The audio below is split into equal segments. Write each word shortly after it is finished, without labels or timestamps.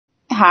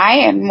Hi,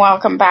 and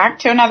welcome back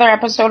to another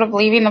episode of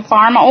Leaving the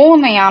Farm,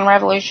 only on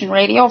Revolution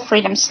Radio,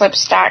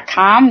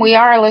 freedomslips.com. We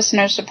are a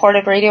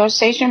listener-supported radio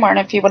station, where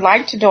if you would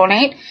like to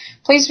donate,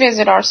 please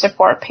visit our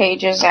support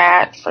pages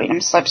at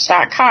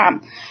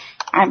freedomslips.com.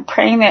 I'm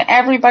praying that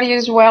everybody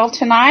is well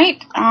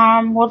tonight.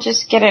 We'll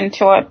just get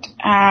into it.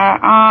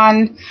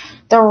 On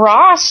the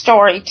Raw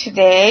story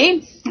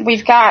today,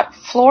 we've got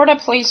Florida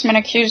policemen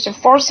accused of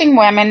forcing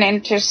women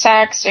into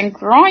sex and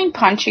groin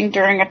punching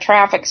during a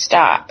traffic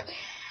stop.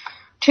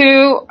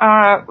 Two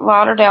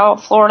Lauderdale,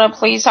 Florida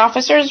police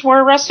officers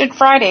were arrested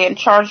Friday and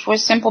charged with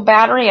simple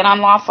battery and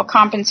unlawful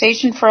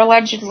compensation for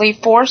allegedly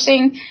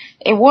forcing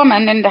a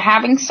woman into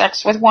having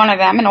sex with one of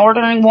them and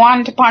ordering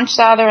one to punch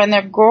the other in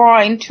the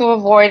groin to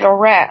avoid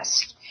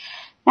arrest.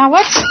 Now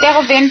let's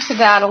delve into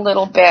that a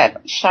little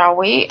bit, shall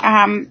we?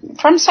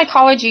 From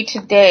Psychology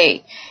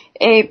Today,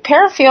 a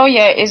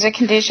paraphilia is a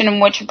condition in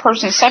which a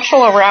person's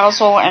sexual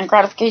arousal and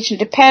gratification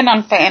depend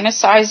on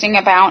fantasizing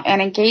about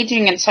and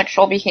engaging in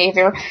sexual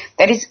behavior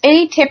that is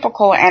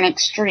atypical and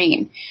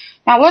extreme.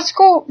 Now let's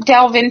go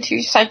delve into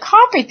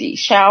psychopathy,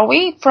 shall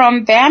we?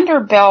 From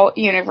Vanderbilt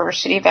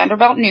University,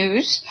 Vanderbilt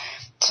News,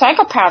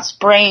 psychopaths'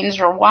 brains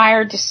are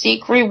wired to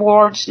seek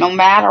rewards no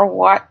matter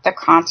what the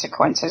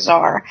consequences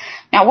are.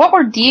 Now what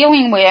we're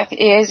dealing with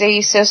is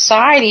a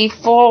society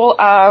full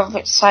of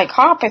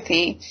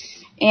psychopathy.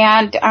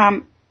 And,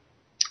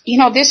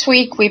 this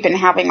week we've been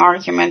having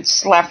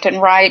arguments left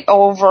and right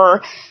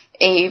over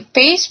a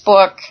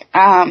Facebook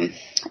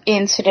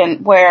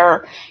incident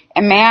where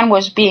a man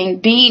was being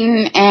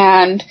beaten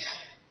and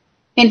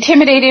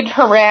intimidated,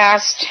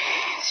 harassed,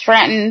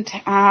 threatened,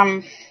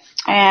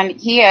 and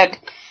he had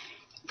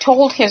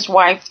told his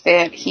wife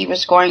that he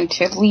was going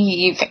to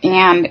leave,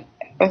 and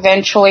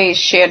eventually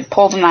she had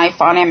pulled a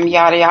knife on him,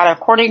 yada yada,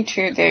 according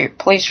to the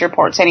police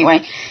reports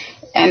anyway.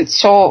 And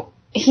so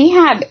he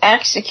had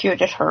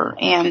executed her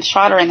and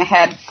shot her in the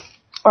head,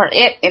 or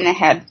it in the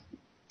head.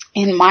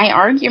 And my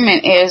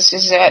argument is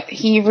that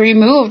he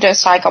removed a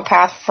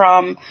psychopath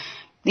from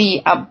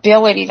the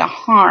ability to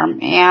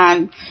harm.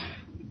 And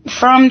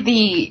from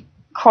the,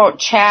 quote,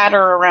 chatter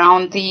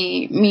around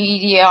the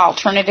media,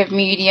 alternative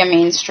media,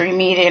 mainstream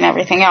media, and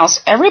everything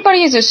else,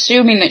 everybody is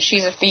assuming that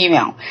she's a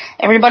female.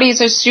 Everybody is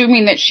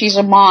assuming that she's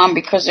a mom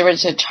because there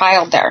was a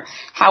child there.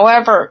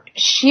 However,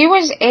 she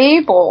was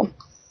able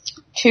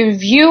to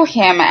view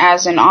him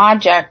as an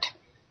object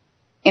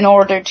in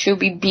order to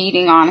be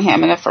beating on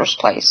him in the first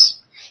place.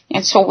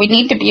 And so we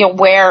need to be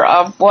aware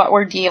of what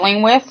we're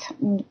dealing with,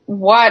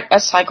 what a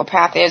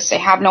psychopath is. They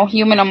have no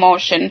human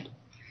emotion,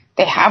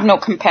 they have no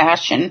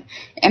compassion,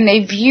 and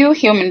they view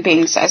human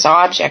beings as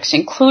objects,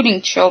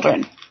 including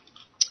children.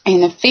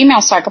 And the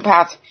female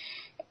psychopath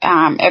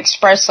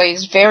expressly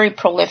is very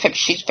prolific.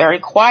 She's very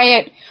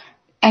quiet,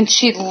 and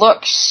she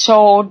looks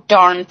so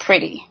darn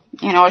pretty.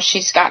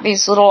 She's got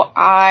these little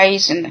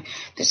eyes and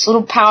this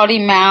little pouty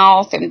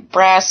mouth and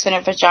breasts and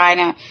a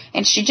vagina,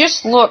 and she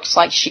just looks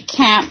like she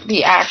can't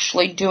be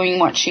actually doing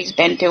what she's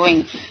been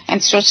doing.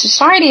 And so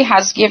society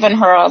has given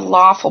her a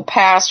lawful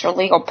pass or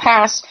legal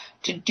pass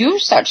to do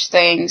such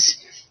things,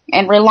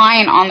 and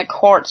relying on the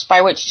courts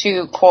by which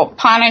to, quote,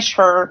 punish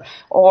her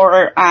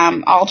or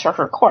alter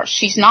her course.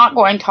 She's not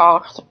going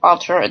to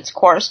alter its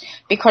course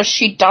because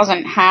she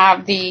doesn't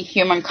have the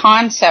human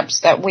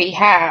concepts that we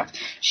have.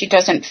 She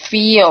doesn't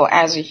feel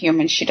as a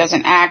human. She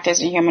doesn't act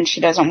as a human.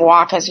 She doesn't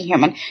walk as a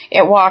human.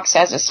 It walks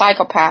as a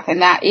psychopath,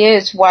 and that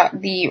is what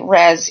the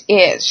res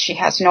is. She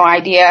has no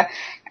idea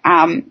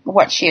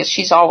what she is.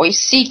 She's always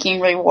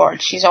seeking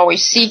reward. She's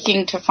always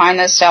seeking to find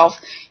the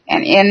self.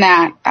 And in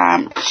that,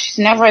 she's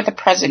never at the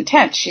present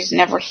tense. She's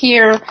never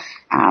here.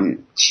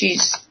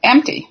 She's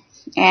empty.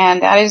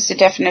 And that is the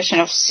definition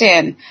of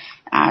sin.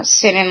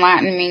 Sin in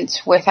Latin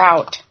means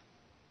without.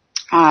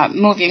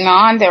 Moving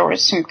on, there were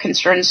some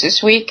concerns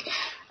this week.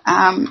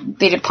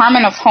 The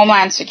Department of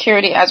Homeland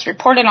Security, as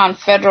reported on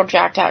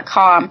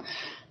federaljack.com,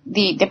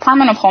 the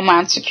Department of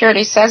Homeland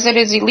Security says it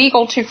is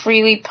illegal to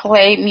freely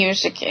play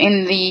music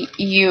in the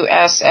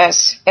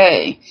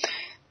USSA.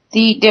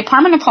 The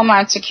Department of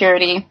Homeland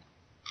Security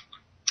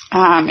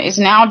is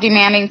now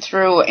demanding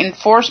through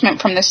enforcement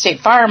from the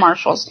state fire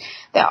marshals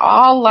that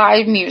all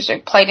live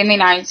music played in the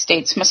United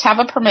States must have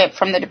a permit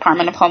from the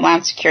Department of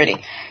Homeland Security.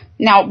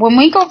 Now, when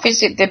we go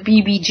visit the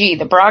BBG,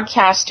 the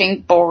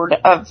Broadcasting Board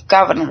of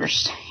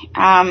Governors,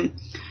 on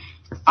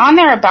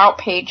their about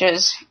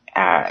pages,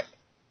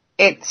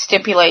 it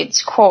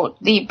stipulates, quote,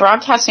 the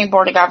Broadcasting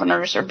Board of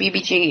Governors, or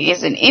BBG,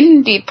 is an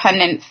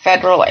independent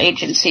federal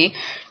agency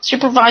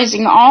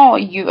supervising all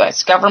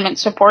U.S.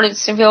 government-supported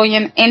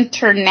civilian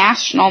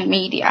international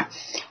media.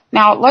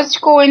 Now, let's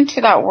go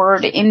into that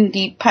word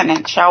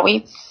independent, shall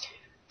we?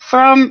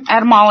 From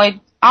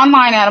Online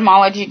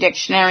Etymology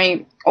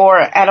Dictionary,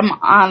 or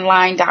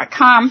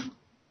etymonline.com,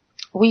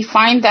 we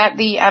find that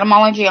the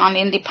etymology on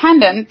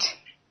independent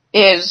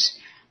is,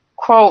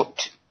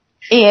 quote,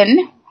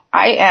 in,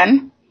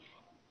 I-N,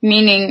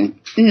 meaning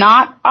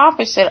not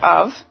opposite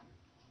of,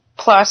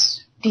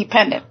 plus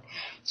dependent.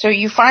 So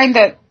you find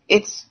that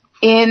it's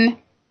in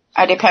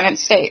a dependent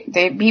state.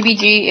 The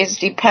BBG is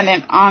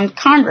dependent on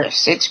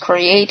Congress, its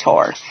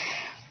creator.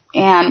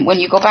 And when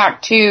you go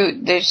back to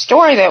the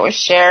story that was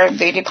shared,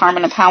 the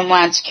Department of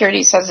Homeland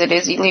Security says it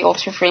is illegal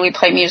to freely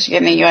play music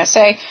in the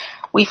USA.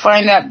 We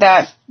find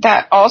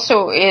that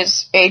also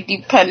is a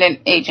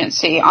dependent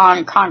agency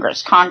on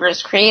Congress.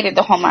 Congress created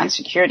the Homeland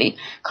Security.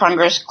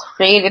 Congress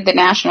created the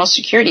National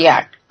Security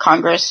Act.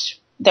 Congress,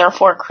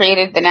 therefore,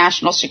 created the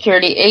National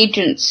Security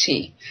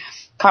Agency.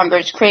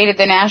 Congress created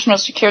the National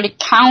Security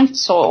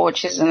Council,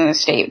 which is in the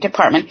State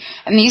Department.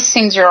 And these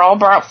things are all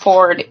brought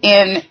forward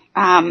in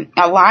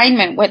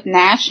alignment with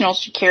national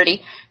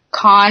security,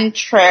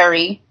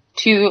 contrary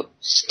to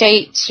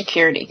state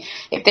security.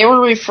 If they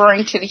were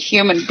referring to the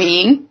human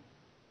being,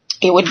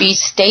 it would be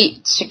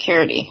state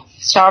security,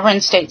 sovereign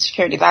state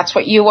security. That's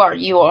what you are.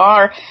 You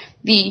are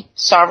the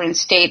sovereign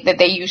state that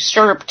they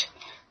usurped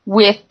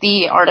with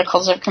the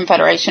Articles of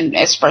Confederation,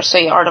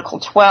 especially Article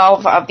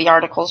 12 of the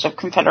Articles of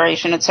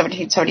Confederation in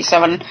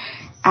 1777.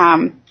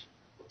 And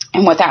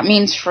what that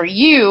means for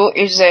you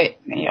is that,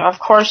 of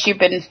course, you've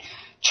been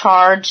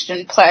charged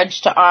and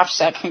pledged to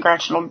offset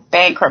congressional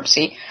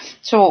bankruptcy.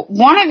 So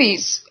one of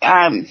these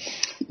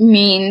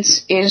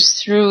means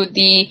is through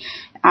the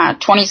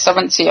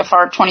 27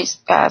 CFR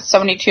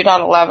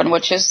 72.11,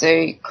 which is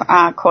the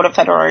Code of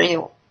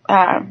Federal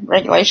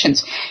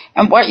Regulations.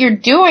 And what you're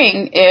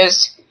doing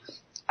is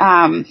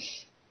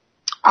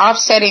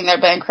offsetting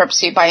their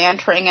bankruptcy by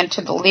entering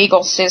into the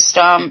legal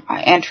system,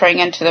 entering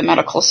into the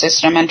medical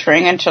system,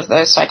 entering into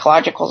the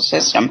psychological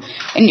system.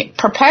 And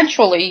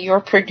perpetually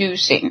you're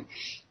producing.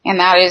 And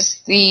that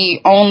is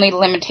the only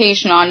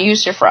limitation on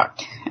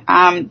usufruct.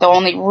 The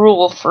only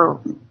rule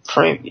for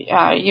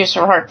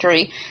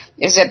usufructory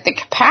is that the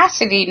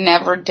capacity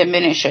never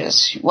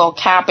diminishes. Well,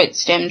 capit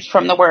stems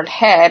from the word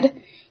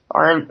head,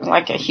 or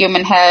like a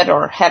human head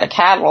or head of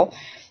cattle.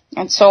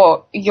 And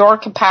so your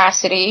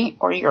capacity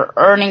or your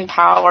earning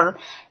power,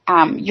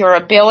 your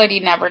ability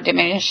never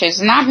diminishes.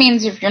 And that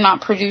means if you're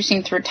not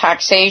producing through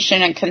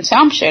taxation and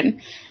consumption,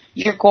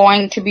 you're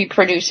going to be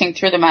producing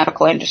through the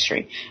medical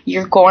industry.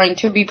 You're going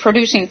to be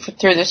producing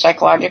through the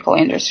psychological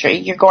industry.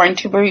 You're going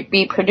to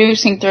be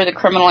producing through the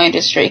criminal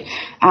industry.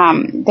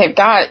 They've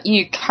got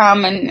you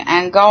coming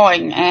and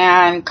going,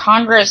 and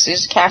Congress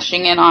is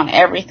cashing in on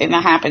everything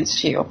that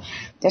happens to you.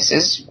 This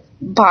is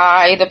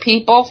by the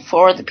people,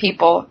 for the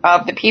people,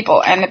 of the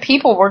people. And the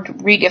people were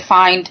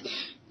redefined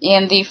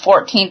in the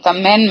 14th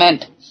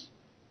Amendment,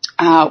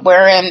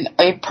 wherein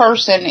a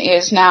person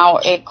is now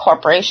a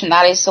corporation.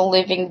 That is a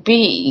living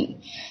being.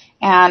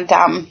 And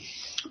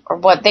or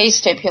what they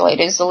stipulate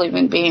is the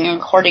living being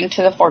according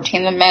to the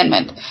 14th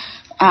Amendment.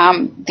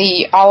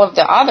 All of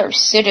the other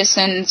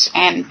citizens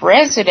and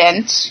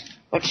residents,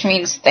 which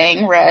means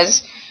thing,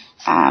 res,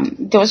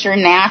 those are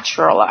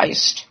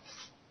naturalized.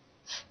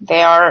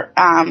 They are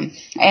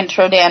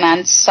entered in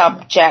and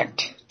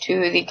subject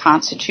to the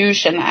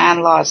Constitution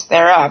and laws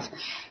thereof.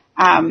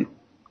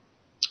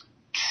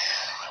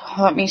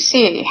 Let me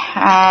see.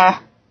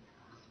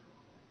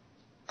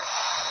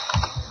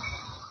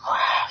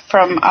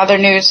 From other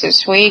news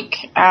this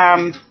week,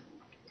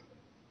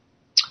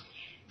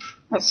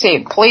 let's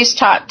see. Police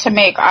taught to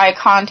make eye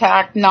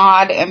contact,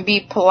 nod, and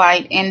be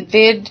polite in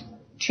bid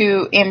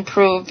to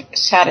improve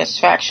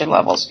satisfaction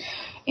levels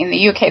in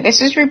the UK.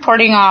 This is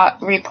reported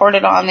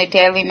on the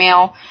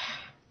dailymail.co.uk.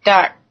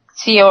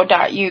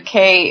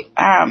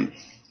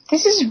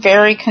 This is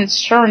very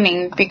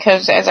concerning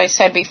because, as I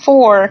said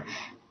before,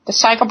 the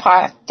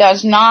psychopath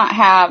does not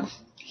have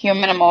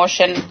human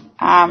emotion.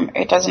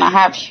 It does not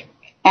have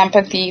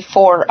empathy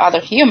for other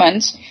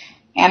humans,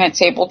 and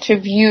it's able to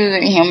view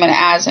the human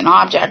as an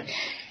object.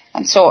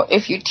 And so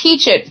if you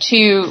teach it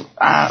to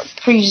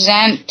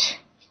present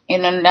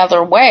in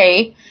another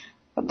way,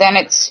 then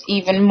it's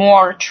even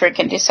more trick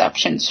and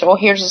deception. So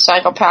here's a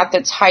psychopath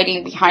that's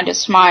hiding behind a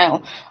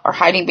smile, or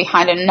hiding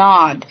behind a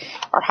nod,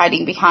 or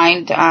hiding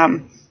behind,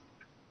 the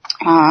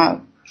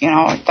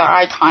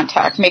eye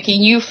contact,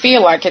 making you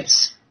feel like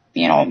it's,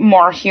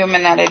 more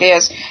human than it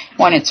is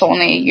when it's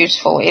only a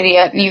useful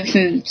idiot. And you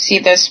can see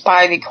this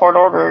by the court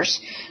orders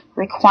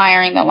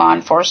requiring the law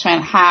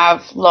enforcement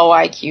have low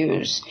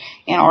IQs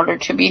in order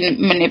to be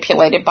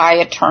manipulated by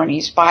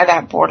attorneys, by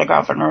that board of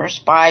governors,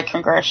 by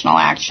congressional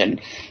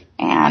action.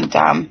 And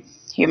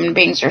human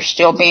beings are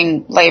still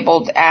being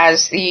labeled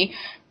as the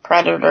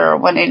predator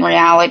when in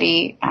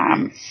reality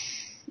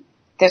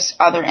this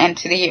other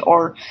entity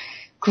or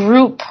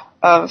group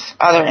of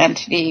other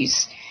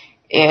entities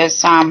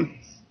is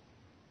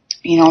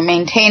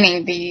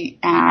maintaining the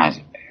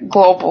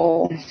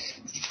global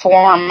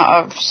form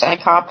of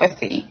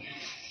psychopathy.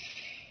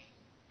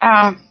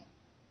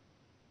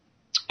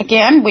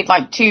 Again, we'd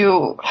like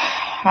to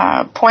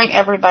point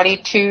everybody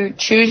to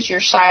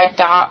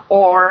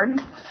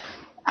chooseyourside.org.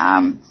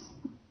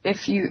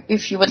 If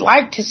you would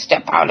like to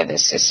step out of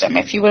this system,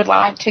 if you would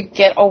like to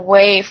get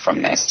away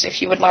from this,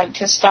 if you would like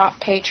to stop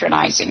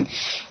patronizing,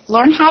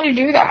 learn how to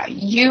do that.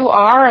 You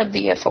are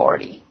the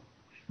authority.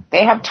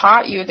 They have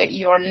taught you that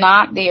you are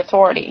not the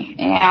authority.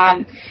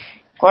 And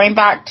going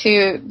back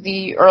to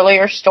the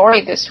earlier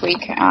story this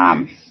week,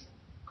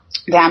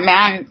 that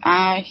man,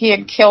 he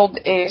had killed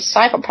a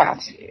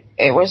psychopath.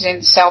 It was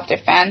in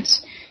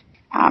self-defense.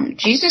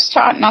 Jesus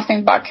taught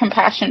nothing but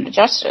compassion and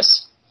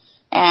justice.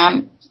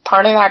 And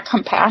part of that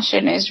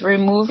compassion is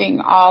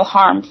removing all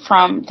harm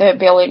from the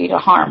ability to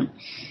harm.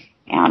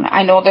 And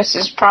I know this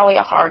is probably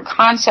a hard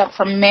concept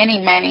for many,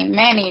 many,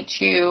 many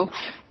to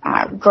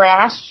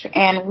grasp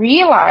and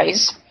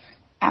realize,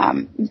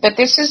 but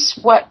this is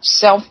what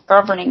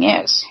self-governing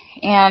is.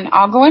 And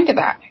I'll go into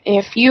that.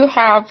 If you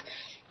have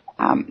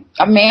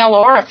a male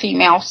or a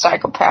female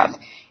psychopath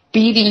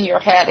beating your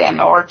head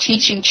in or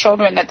teaching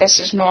children that this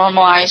is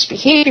normalized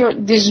behavior,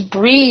 this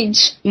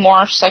breeds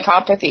more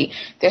psychopathy.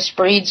 This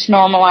breeds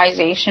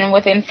normalization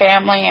within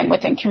family and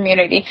within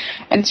community.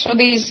 And so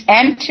these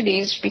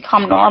entities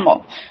become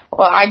normal.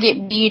 Well, I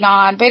get beat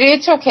on, but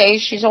it's okay,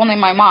 she's only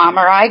my mom.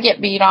 Or I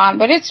get beat on,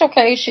 but it's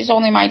okay, she's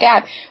only my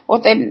dad.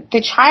 Well, then the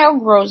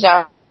child grows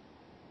up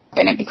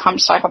and it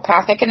becomes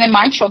psychopathic, and then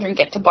my children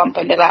get to bump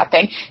into that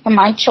thing, and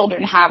my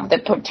children have the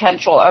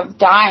potential of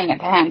dying at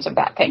the hands of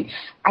that thing.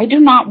 I do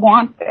not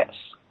want this.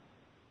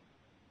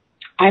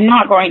 I'm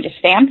not going to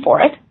stand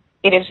for it.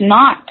 It is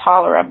not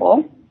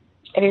tolerable.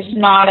 It is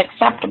not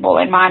acceptable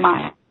in my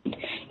mind,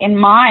 in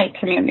my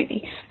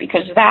community,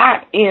 because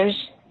that is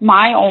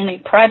my only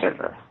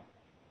predator.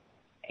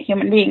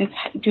 Human beings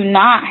do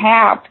not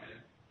have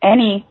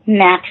any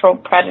natural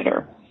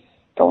predator.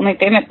 The only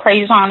thing that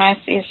preys on us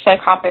is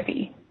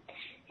psychopathy.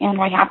 And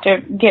we have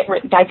to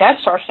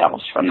divest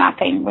ourselves from that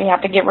thing. We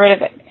have to get rid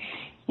of it.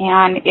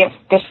 And if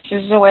this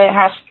is the way it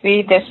has to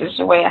be, this is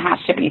the way it has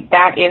to be.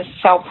 That is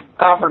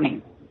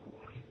self-governing.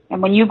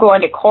 And when you go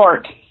into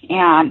court,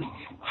 and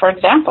for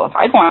example, if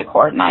I go into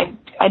court, and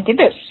I did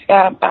this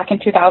back in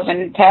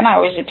 2010, I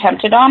was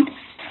attempted on,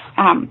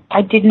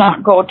 I did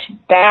not go to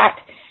that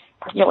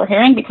particular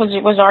hearing because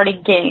it was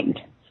already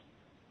gained.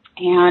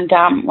 And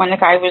when the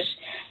guy was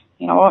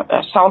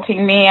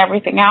assaulting me,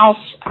 everything else,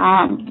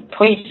 the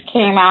police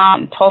came out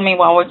and told me,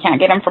 well, we can't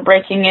get him for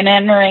breaking and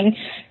entering.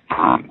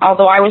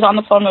 Although I was on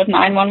the phone with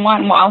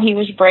 911 while he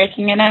was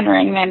breaking and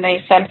entering, then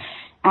they said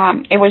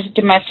it was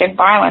domestic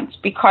violence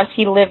because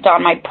he lived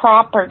on my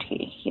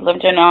property. He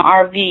lived in an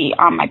RV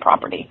on my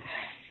property.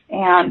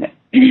 And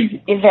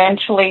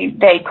eventually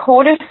they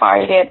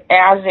codified it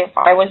as if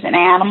I was an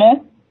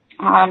animal.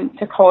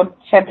 The code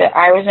said that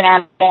I was an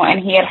animal and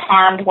he had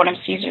harmed one of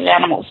Caesar's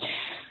animals.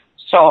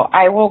 So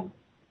I will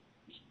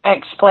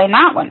explain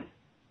that one.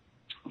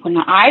 When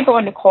I go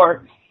into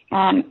court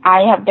and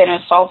I have been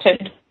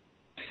assaulted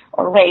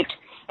or raped,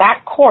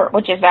 that court,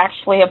 which is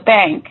actually a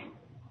bank,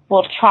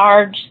 will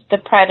charge the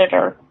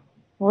predator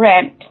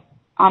rent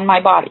on my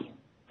body.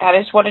 That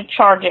is what a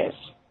charge is.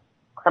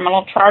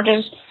 Criminal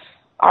charges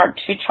are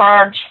to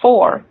charge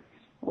for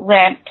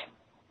rent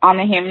on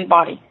the human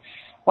body.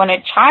 When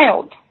a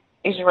child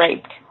is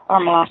raped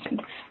or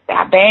molested,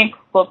 that bank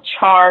will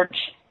charge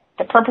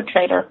the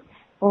perpetrator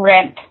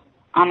rent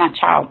on that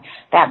child.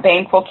 That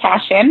bank will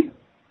cash in.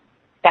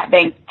 That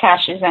bank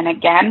cashes in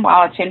again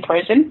while it's in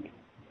prison.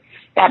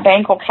 That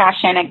bank will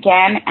cash in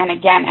again and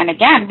again and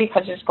again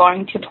because it's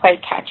going to play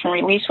catch and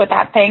release with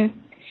that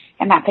thing.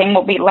 And that thing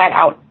will be let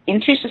out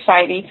into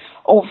society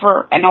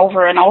over and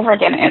over and over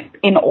again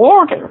in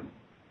order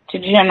to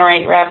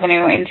generate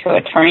revenue into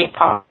attorney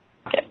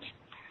pockets.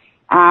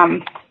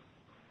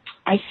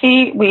 I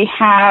see we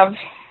have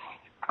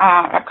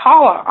a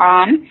caller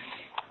on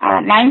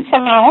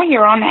 970.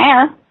 You're on the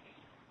air.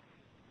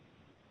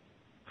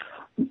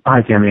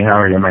 Hi, Tammy. How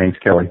are you? My name's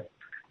Kelly.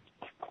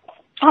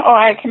 Oh,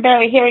 I can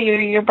barely hear you.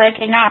 You're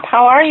breaking up.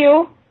 How are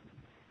you?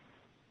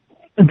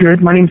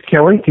 Good. My name's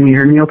Kelly. Can you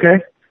hear me okay?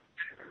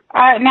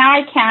 Now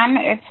I can.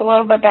 It's a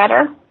little bit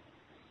better.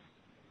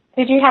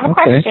 Did you have a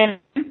question?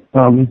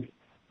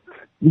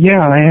 Yeah,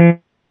 I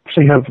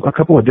actually have a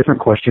couple of different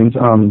questions.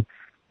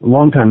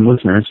 Long-time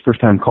listeners, first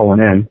time calling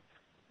in.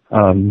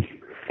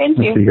 Thank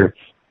you. Let's see here.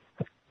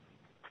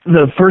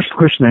 The first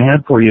question I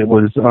had for you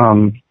was,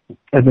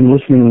 I've been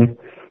listening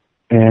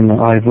and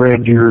I've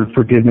read your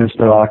forgiveness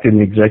doc and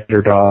the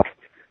executor doc,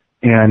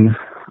 and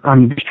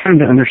I'm just trying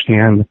to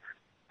understand,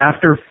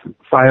 after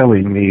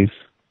filing these,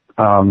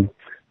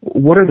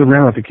 what are the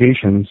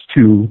ramifications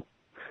to,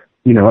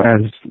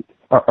 as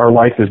our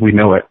life as we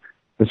know it,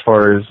 as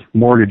far as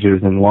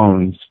mortgages and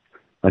loans?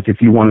 Like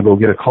if you want to go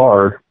get a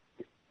car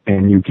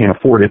and you can't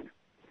afford it,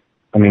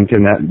 I mean,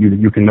 can that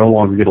you can no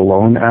longer get a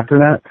loan after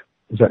that?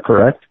 Is that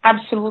correct?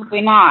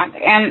 Absolutely not.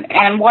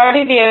 And what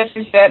it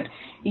is that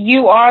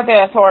you are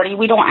the authority.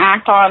 We don't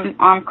act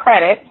on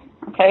credit,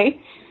 okay?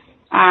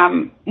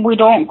 We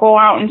don't go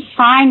out and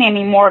sign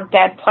any more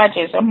dead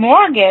pledges. A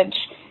mortgage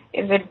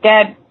is a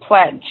dead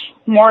pledge,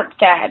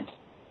 mortgage.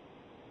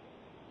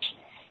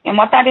 And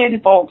what that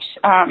invokes,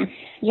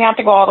 you have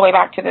to go all the way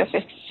back to the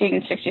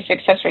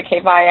 1666 Cesare K.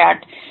 Vi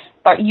Act,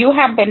 but you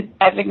have been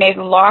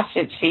designated lost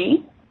at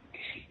sea.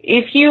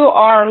 If you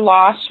are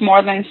lost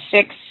more than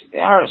 6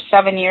 or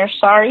 7 years,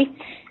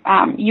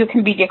 you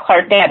can be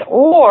declared dead,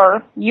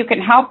 or you can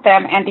help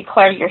them and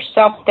declare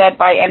yourself dead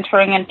by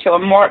entering into a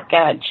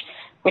mortgage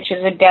which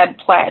is a dead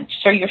pledge.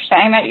 So you're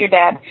saying that you're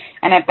dead,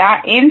 and at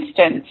that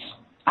instance,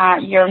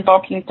 you're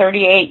invoking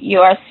 38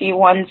 USC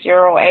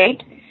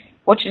 108,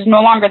 which is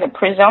no longer the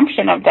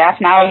presumption of death.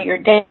 Now you're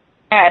dead,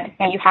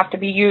 and you have to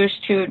be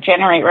used to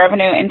generate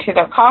revenue into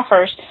their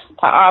coffers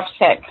to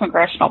offset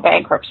congressional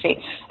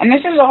bankruptcy. And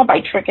this is all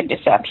by trick and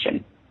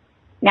deception.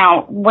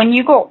 Now, when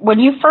you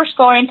first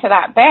go into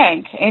that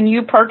bank and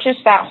you purchase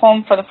that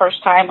home for the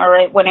first time,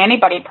 or when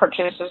anybody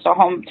purchases a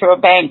home through a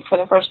bank for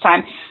the first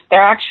time,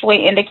 they're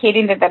actually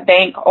indicating that the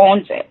bank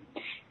owns it.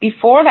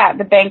 Before that,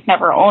 the bank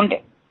never owned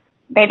it.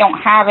 They don't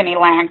have any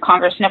land.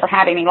 Congress never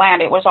had any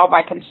land. It was all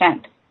by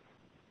consent.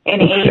 In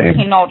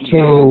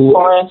 1802,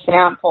 for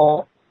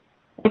example,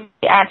 with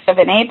the Acts of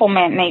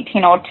Enablement in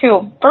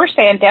 1802, first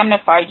they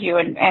indemnified you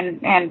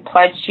and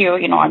pledged you,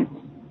 and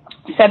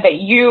said that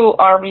you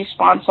are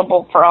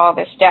responsible for all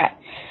this debt.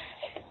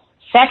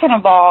 Second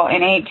of all,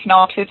 in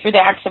 1802, through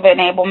the Acts of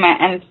Enablement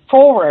and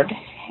forward,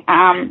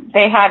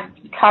 they had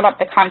cut up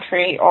the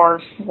country,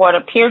 or what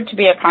appeared to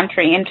be a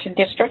country, into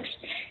districts.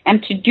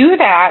 And to do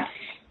that,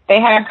 they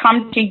had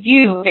come to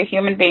you, the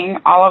human being,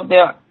 all of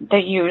the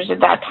yous at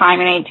that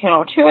time in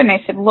 1802, and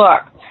they said,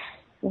 look,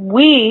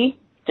 we,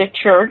 the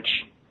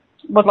church,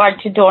 would like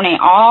to donate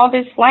all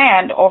this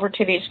land over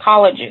to these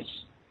colleges.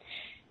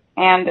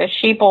 And the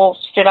sheeple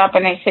stood up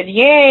and they said,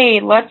 yay,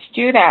 let's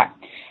do that.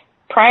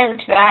 Prior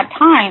to that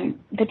time,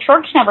 the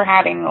church never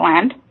had any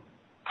land.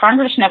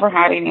 Congress never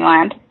had any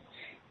land.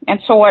 And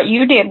so what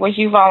you did was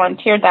you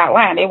volunteered that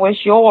land. It was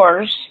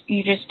yours.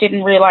 You just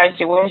didn't realize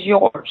it was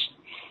yours.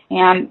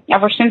 And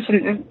ever since,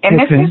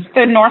 this is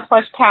the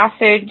Northwest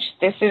Passage.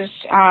 This is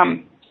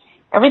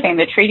everything.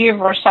 The Treaty of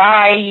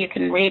Versailles, you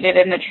can read it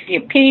in the Treaty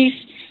of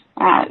Peace.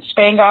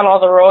 Spain got all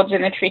the roads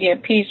in the Treaty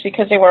of Peace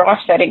because they were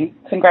offsetting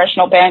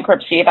congressional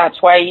bankruptcy. That's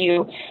why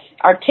you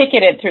are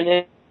ticketed through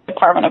the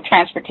Department of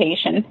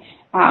Transportation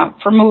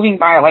for moving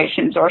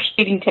violations or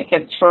speeding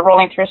tickets for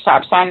rolling through a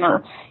stop sign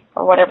or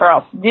whatever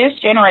else. This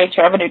generates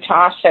revenue to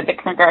offset the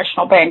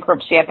congressional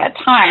bankruptcy at that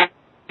time.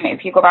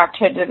 If you go back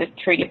to the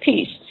Treaty of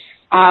Peace,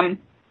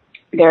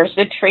 there's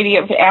the Treaty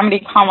of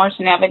Amity, Commerce,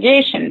 and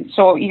Navigation.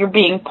 So you're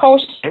being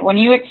posted. When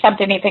you accept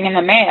anything in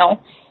the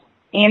mail,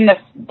 in the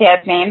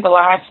dead name, the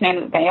last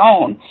name that they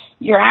own,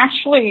 you're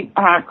actually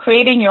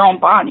creating your own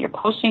bond. You're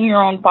posting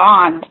your own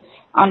bond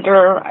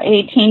under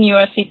 18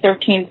 U.S.C.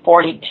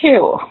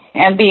 1342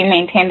 and being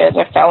maintained as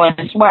a felon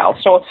as well.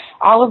 So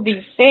all of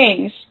these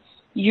things,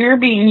 you're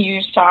being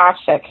used to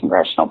offset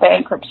congressional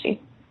bankruptcy,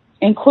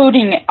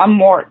 including a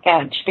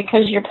mortgage,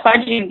 because you're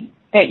pledging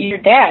that you're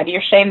dead.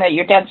 You're saying that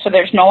you're dead, so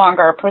there's no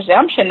longer a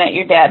presumption that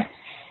you're dead.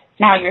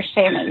 Now you're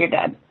saying that you're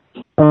dead.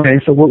 Okay,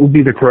 so what would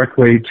be the correct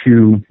way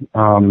to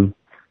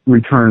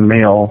return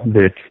mail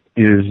that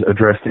is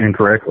addressed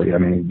incorrectly? I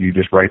mean, do you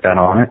just write that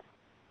on it?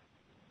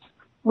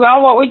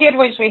 Well, what we did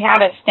was we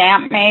had a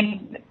stamp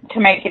made to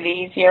make it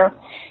easier,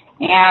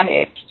 and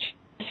it's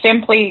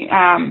simply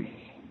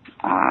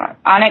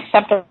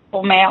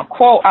unacceptable mail,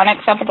 quote,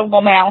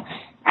 unacceptable mail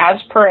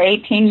as per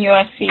 18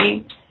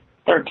 U.S.C.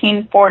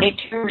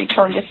 1342,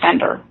 return to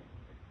sender.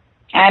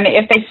 And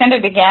if they send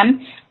it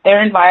again,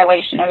 they're in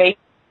violation of 18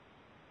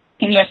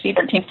 U.S.C.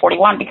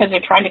 1341 because they're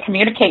trying to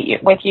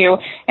communicate with you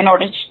in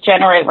order to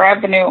generate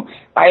revenue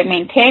by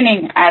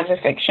maintaining as a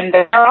fiction.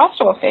 They're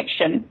also a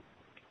fiction.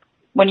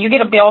 When you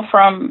get a bill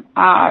from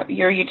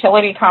your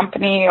utility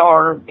company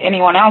or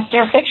anyone else,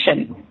 they're a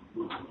fiction.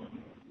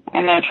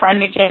 And they're trying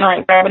to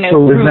generate revenue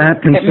through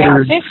the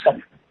mail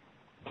system.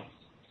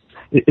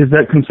 Is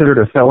that considered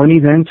a felony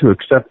then, to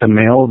accept a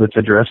mail that's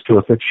addressed to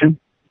a fiction?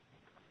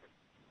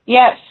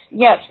 Yes,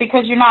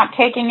 because you're not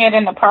taking it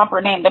in the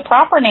proper name. The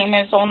proper name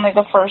is only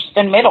the first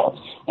and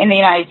middle in the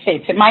United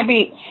States. It might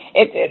be,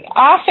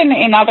 often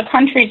in other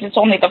countries, it's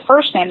only the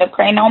first name, the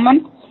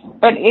praenomen.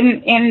 But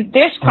in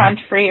this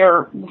country,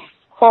 or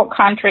quote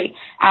country,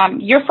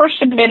 your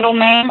first and middle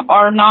name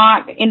are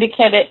not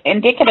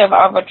indicative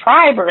of a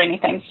tribe or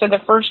anything. So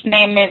the first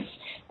name is,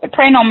 the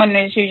praenomen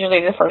is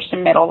usually the first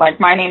and middle. Like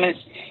my name is,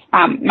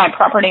 my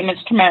proper name is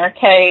Tamara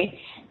Kay.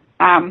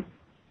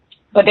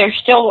 But there's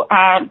still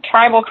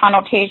tribal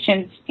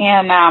connotations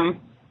in,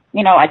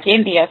 like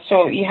India.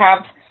 So you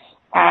have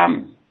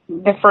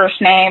the first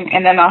name,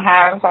 and then they'll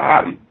have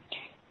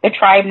the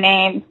tribe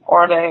name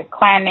or the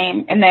clan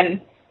name, and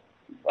then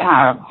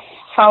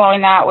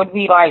following that would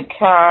be like,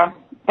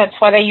 that's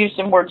why they use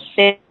the word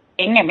sing.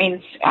 It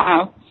means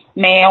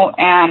male,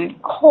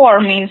 and core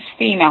means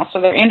female.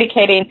 So they're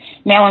indicating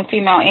male and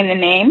female in the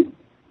name.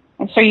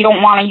 And so you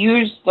don't want to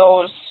use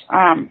those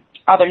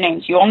other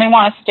names. You only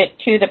want to stick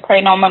to the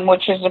praenomen,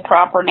 which is the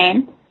proper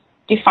name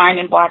defined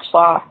in Black's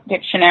Law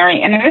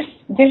Dictionary. And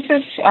this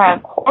is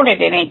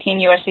quoted in 18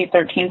 U.S.C.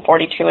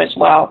 1342 as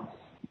well.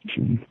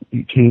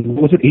 18,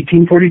 was it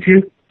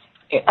 1842?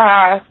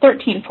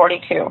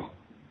 1342.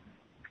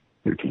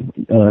 13.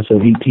 So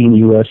 18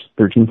 U.S.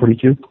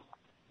 1342?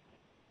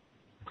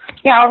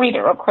 Yeah, I'll read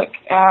it real quick.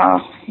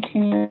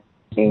 18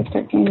 U.S.C.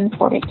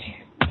 1342.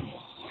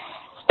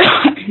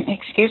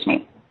 Excuse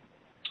me.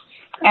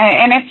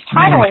 And its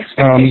title is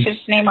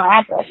fictitious name or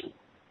address.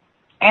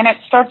 and it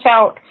starts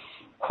out,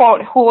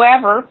 quote,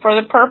 whoever, for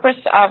the purpose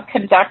of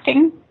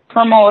conducting,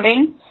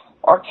 promoting,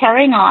 or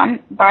carrying on,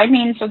 by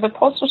means of the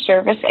Postal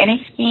Service,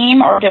 any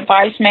scheme or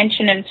device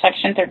mentioned in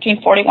Section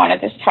 1341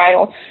 of this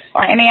title,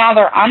 or any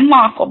other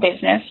unlawful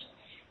business,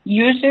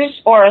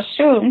 uses or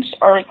assumes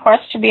or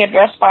requests to be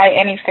addressed by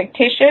any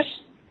fictitious,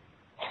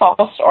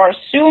 false, or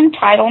assumed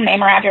title,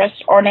 name or address,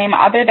 or name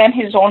other than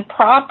his own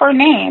proper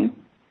name,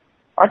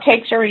 or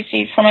takes or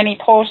receives from any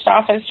post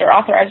office or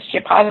authorized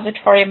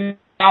depository mail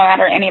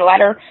matter, any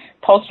letter,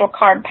 postal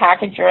card,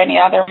 package, or any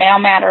other mail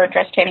matter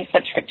addressed to any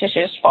such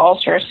fictitious,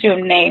 false, or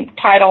assumed name,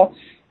 title,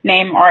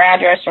 name, or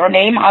address, or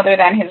name other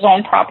than his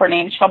own proper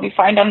name shall be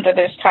fined under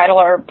this title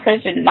or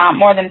imprisoned not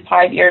more than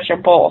 5 years or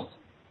both.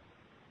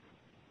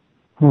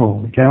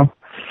 Holy cow.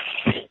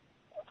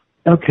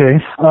 Okay.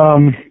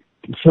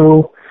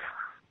 So,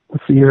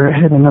 let's see here. I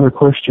had another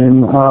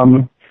question.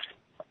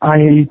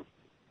 I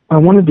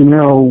wanted to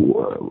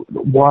know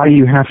why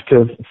you have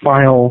to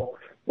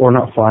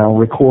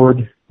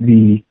record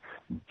the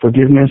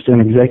forgiveness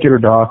and executor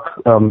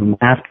doc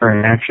after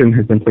an action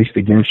has been placed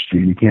against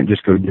you. You can't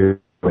just go do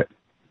it.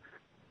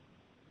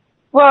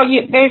 Well,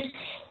 there's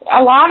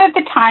a lot of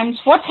the times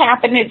what's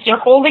happened is they're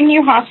holding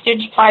you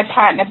hostage by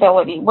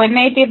patentability. When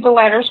they did the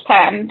letters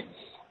patent,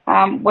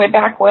 way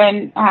back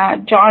when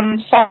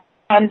John's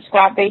sons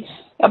got the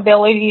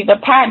ability to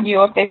patent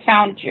you if they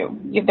found you.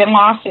 You've been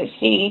lost at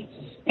sea.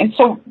 And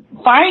so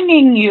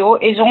finding you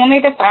is only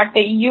the fact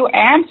that you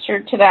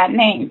answered to that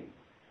name.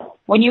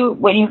 When you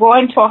go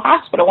into a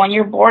hospital, when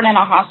you're born in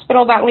a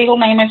hospital, that legal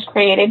name is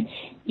created.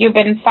 You've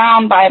been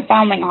found by a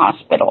founding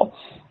hospital.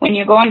 When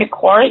you go into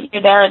court,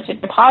 you're there as a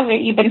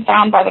deposit, you've been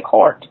found by the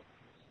court.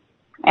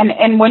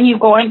 And when you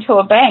go into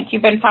a bank,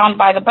 you've been found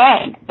by the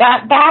bank.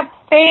 That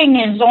thing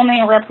is only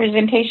a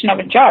representation of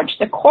a judge.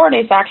 The court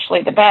is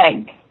actually the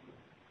bank,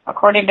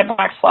 according to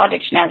Black's Law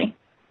Dictionary.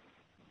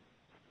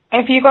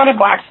 If you go to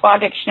Black's Law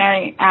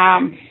Dictionary,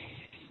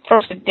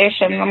 first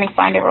edition, let me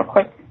find it real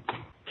quick.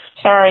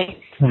 Sorry.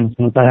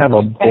 I have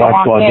a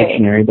Black's Law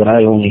Dictionary, but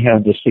I only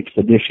have the 6th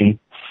edition.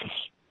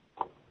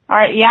 All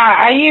right, yeah,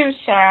 I use,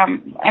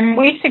 and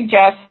we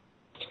suggest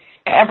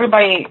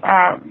everybody,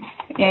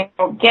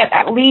 get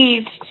at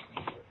least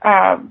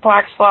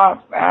Black's Law,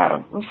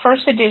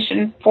 1st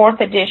edition, 4th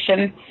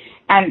edition,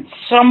 and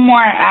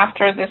somewhere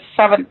after the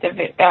 7th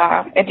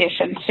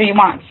edition. So you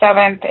want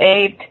 7th,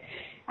 8th,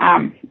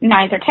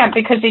 9th, or 10th,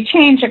 because they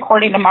change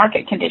according to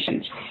market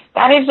conditions.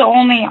 That is the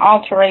only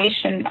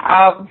alteration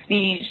of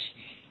these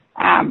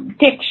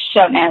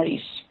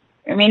dictionaries.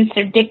 It means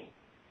they're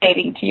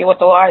dictating to you what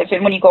the law is.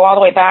 And when you go all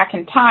the way back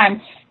in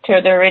time to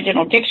the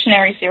original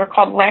dictionaries, they were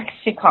called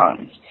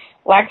lexicons.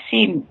 Lex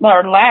means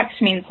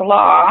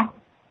law,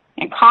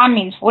 and con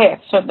means with.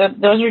 So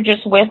those are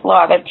just with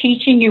law. They're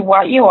teaching you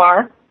what you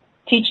are,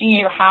 teaching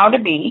you how to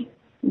be,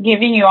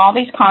 giving you all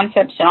these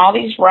concepts and all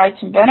these rights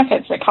and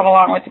benefits that come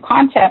along with the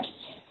concepts.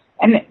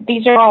 And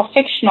these are all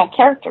fictional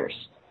characters.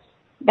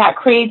 That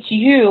creates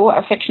you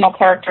a fictional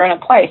character in a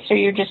play. So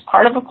you're just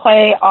part of a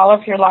play all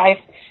of your life,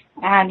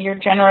 and you're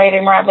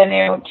generating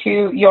revenue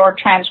to your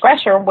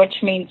transgressor,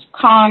 which means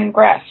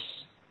congress.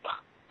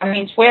 That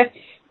means with.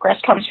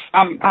 Gress comes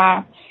from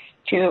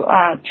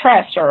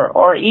tres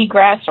or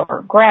egress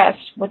or gress,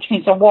 which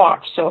means a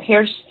walk. So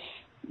here's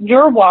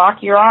your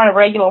walk. You're on a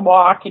regular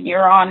walk, and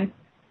you're on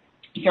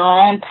your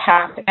own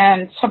path,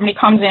 and somebody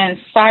comes in and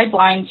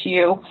sidelines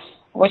you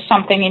with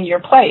something in your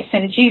place.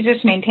 And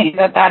Jesus maintained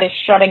that is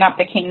shutting up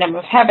the kingdom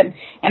of heaven.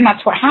 And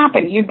that's what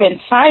happened. You've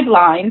been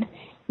sidelined.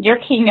 Your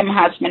kingdom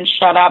has been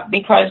shut up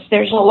because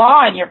there's a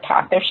law in your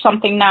path. There's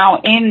something now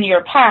in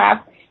your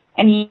path,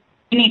 and you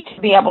need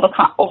to be able to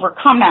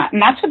overcome that.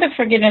 And that's what the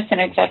forgiveness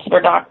and executor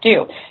doc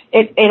do.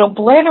 It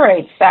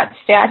obliterates that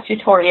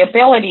statutory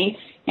ability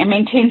and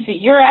maintains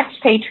that you're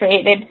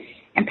expatriated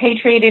and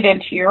patriated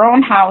into your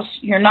own house.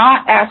 You're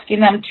not asking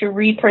them to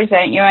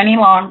represent you any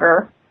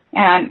longer.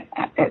 And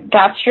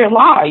that's your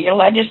law. You're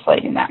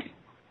legislating that.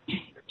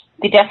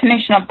 The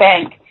definition of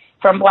bank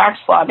from Black's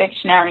Law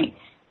Dictionary,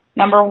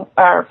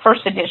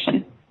 first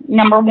edition.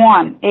 Number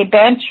 1, a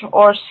bench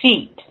or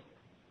seat.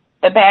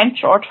 The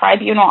bench or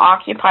tribunal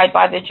occupied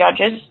by the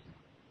judges.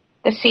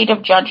 The seat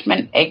of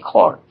judgment, a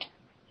court.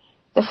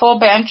 The full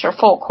bench or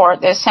full court,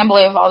 the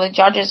assembly of all the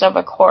judges of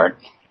a court.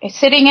 A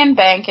sitting in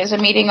bank is a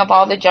meeting of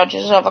all the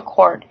judges of a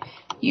court,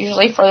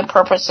 usually for the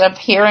purpose of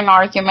hearing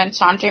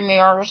arguments on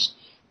demurrers,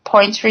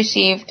 points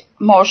received,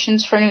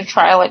 motions for new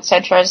trial,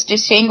 etc., as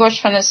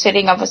distinguished from the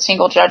sitting of a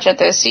single judge at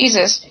the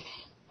assizes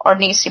or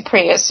nisi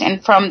prius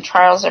and from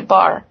trials at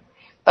bar.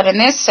 But in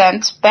this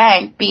sense,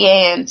 bank,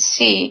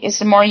 B-A-N-C, is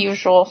the more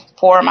usual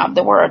form of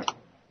the word.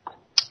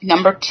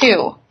 Number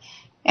 2,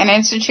 an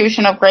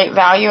institution of great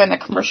value in the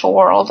commercial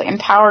world,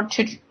 empowered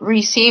to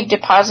receive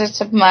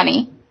deposits of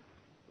money,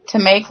 to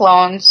make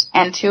loans,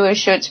 and to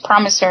issue its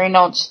promissory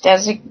notes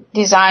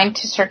designed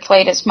to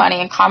circulate its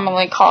money, and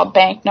commonly called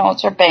bank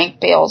notes or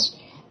bank bills,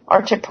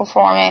 or to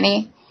perform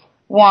any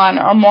one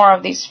or more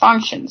of these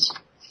functions.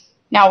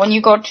 Now, when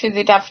you go to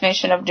the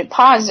definition of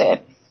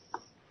deposit,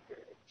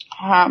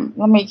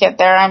 let me get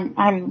there.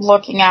 I'm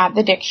looking at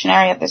the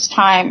dictionary at this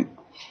time.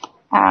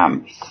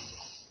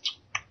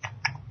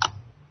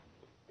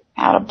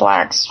 Out of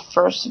Black's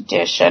first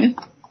edition.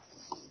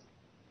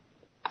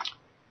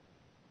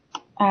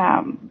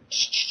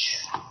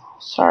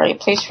 Sorry,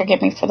 please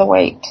forgive me for the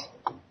wait.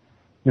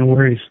 No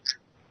worries.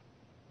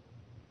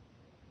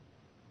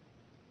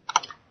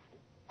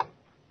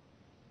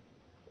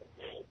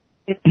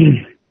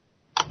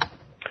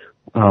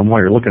 While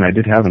you're looking, I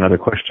did have another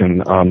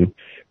question.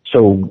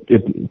 So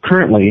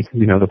currently,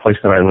 the place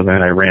that I live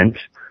in, I rent,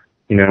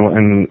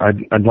 and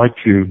I'd like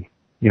to,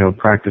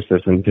 practice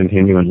this and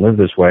continue and live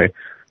this way.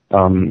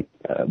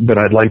 But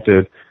I'd like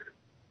to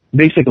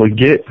basically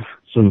get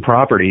some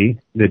property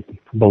that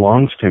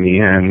belongs to me,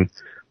 and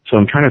so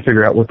I'm trying to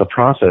figure out what the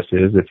process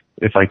is.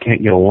 If I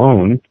can't get a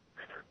loan,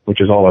 which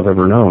is all I've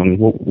ever known,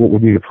 what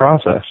would be the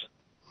process?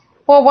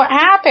 Well, what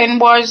happened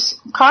was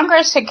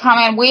Congress had come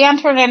in. We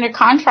entered into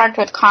contract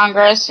with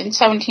Congress in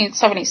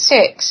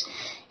 1776,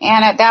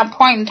 and at that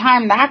point in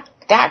time,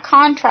 that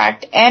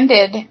contract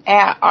ended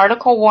at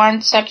Article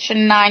 1,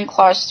 Section 9,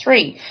 Clause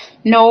 3.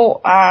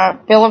 No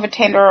bill of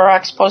attainder or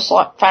ex post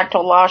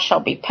facto law shall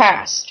be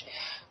passed.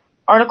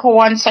 Article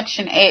 1,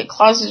 Section 8,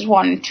 Clauses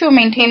 1 and 2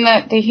 maintain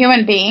that the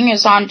human being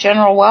is on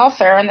general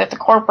welfare and that the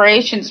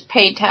corporations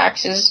pay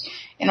taxes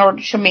in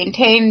order to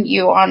maintain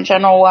you on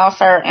general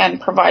welfare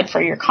and provide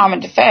for your common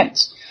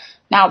defense.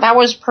 Now, that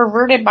was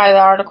perverted by the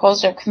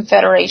Articles of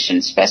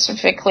Confederation,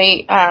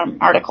 specifically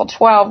Article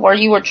 12, where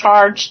you were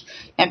charged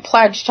and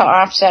pledged to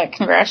offset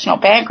congressional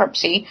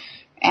bankruptcy.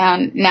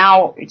 And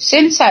now,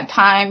 since that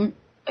time,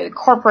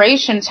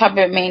 corporations have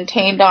been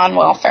maintained on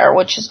welfare,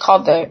 which is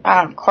called the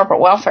corporate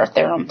welfare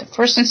theorem, the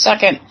first and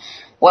second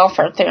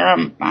welfare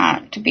theorem,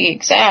 to be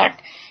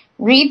exact.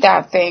 Read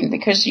that thing,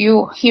 because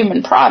you,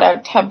 human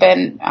product, have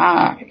been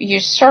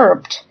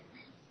usurped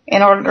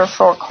in order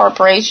for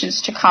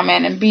corporations to come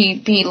in and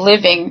be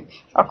living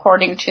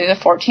according to the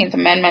 14th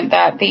Amendment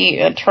that the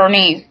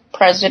attorney,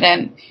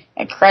 president,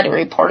 and credit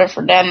reporter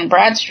for Dun &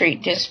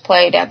 Bradstreet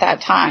displayed at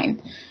that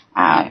time,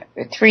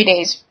 3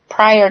 days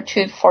prior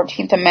to the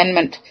 14th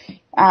Amendment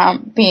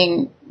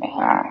being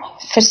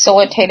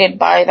facilitated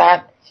by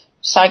that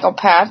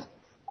psychopath.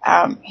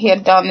 He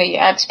had done the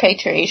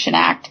Expatriation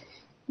Act,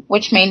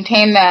 which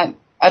maintained that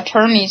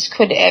attorneys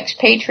could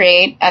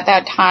expatriate at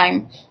that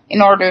time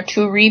in order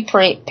to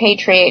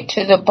repatriate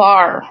to the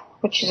bar,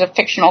 which is a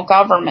fictional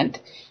government.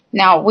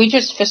 Now, we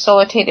just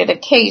facilitated a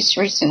case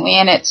recently,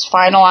 and it's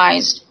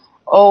finalized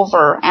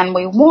over, and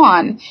we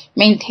won,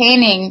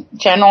 maintaining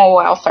general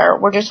welfare.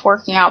 We're just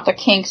working out the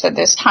kinks at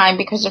this time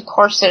because, of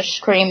course, they're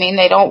screaming.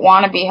 They don't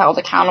want to be held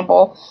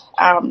accountable.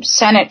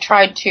 Senate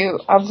tried to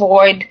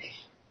avoid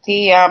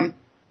the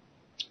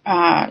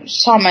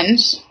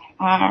summons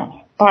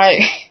by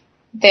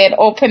they had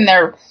opened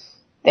their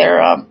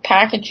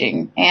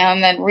packaging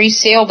and then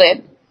resealed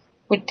it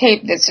with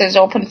tape that says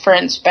open for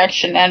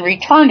inspection and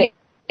returned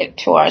it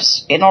to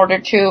us in order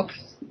to,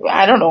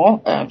 I don't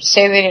know,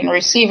 say they didn't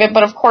receive it,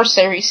 but of course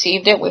they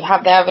received it. We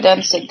have the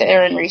evidence that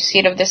they're in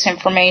receipt of this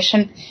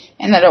information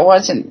and that it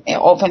wasn't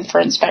open for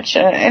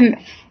inspection. And,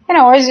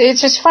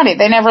 it's just funny.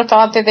 They never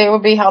thought that they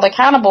would be held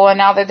accountable, and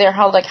now that they're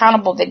held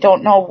accountable, they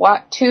don't know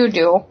what to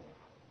do.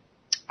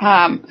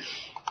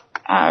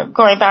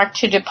 Going back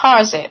to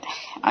deposit,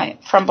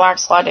 from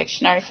Black's Law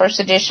Dictionary, first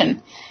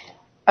edition.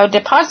 A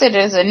deposit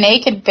is a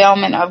naked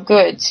bailment of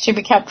goods to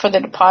be kept for the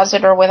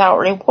depositor without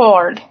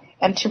reward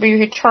and to be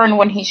returned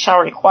when he shall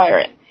require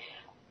it.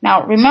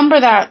 Now, remember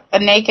that a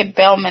naked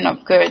bailment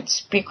of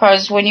goods,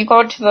 because when you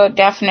go to the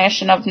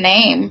definition of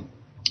name,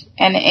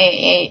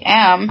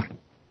 N-A-A-M,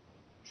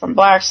 from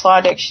Black's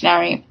Law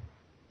Dictionary,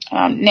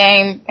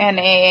 name,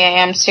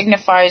 N-A-A-M,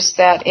 signifies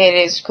that it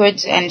is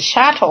goods and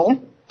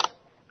chattel,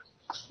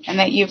 and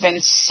that you've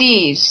been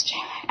seized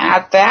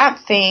at that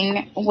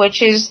thing,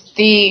 which is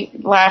the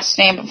last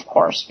name, of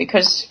course,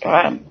 because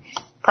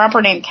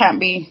property can't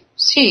be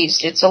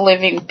seized. It's a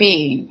living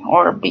being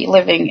or be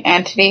living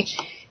entity.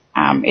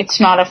 It's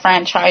not a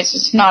franchise.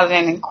 It's not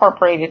an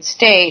incorporated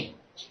state.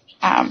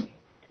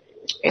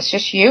 It's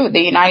just you,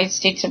 the United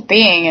States of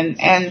being,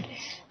 and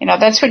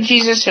that's what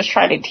Jesus was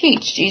trying to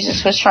teach.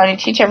 Jesus was trying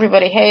to teach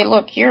everybody, hey,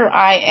 look, you're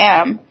I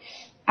am.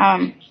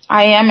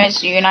 I am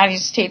is the United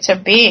States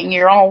of being.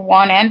 You're all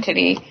one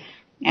entity.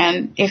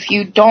 And if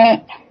you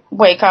don't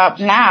wake up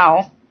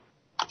now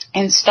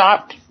and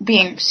stop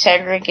being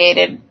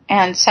segregated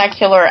and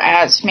secular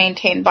as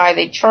maintained by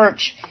the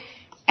church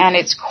and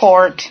its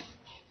court,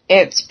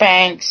 its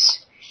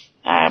banks,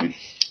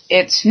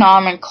 its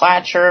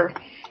nomenclature,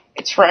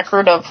 its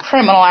record of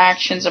criminal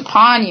actions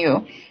upon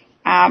you,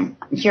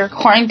 you're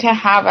going to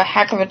have a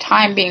heck of a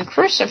time being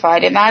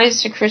crucified. And that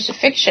is the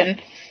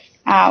crucifixion.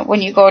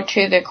 When you go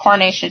to the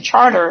coronation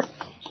charter,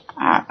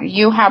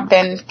 you have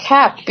been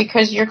kept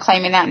because you're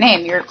claiming that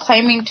name. You're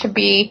claiming to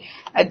be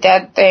a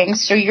dead thing,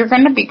 so you're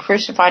going to be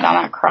crucified on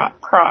that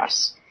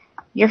cross.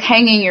 You're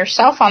hanging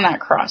yourself on that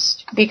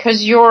cross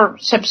because you're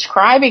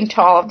subscribing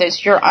to all of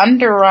this. You're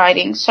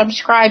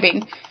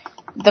subscribing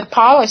the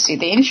policy,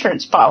 the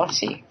insurance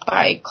policy,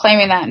 by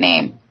claiming that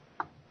name.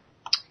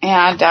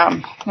 And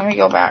let me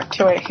go back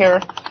to it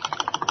here.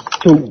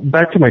 So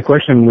back to my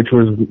question, which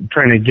was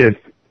trying to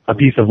get a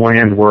piece of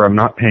land where I'm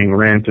not paying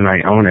rent and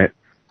I own it,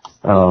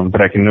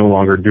 but I can no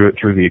longer do it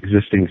through the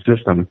existing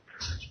system.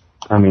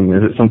 I mean,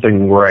 is it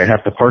something where I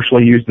have to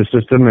partially use the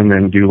system and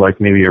then do like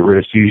maybe a writ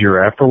of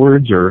seizure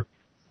afterwards, or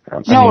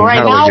no, right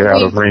how do now I get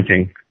out of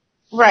renting?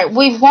 Right,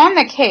 we've won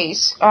the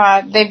case.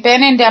 They've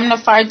been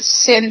indemnified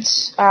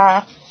since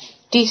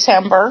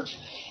December.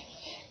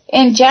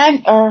 In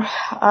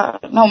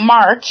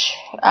March,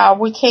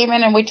 we came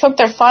in and we took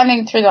their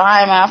funding through the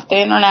IMF,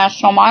 the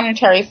International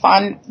Monetary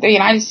Fund. The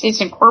United States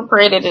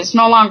Incorporated is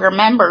no longer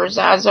members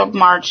as of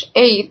March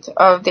 8th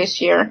of this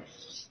year.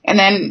 And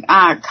then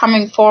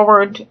coming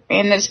forward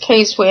in this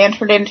case, we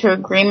entered into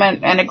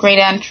an agreed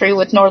entry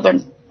with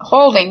Northern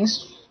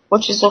Holdings,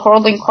 which is a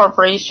holding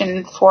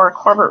corporation for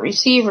corporate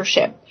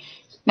receivership.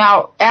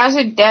 Now, as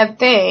a dead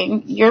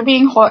thing, you're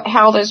being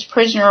held as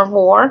prisoner of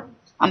war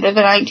under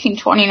the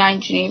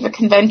 1929 Geneva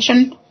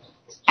Convention,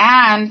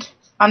 and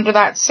under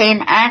that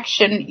same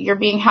action, you're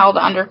being held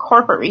under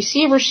corporate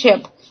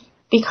receivership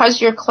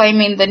because you're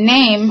claiming the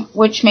name,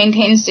 which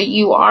maintains that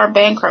you are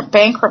bankrupt.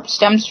 Bankrupt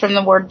stems from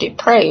the word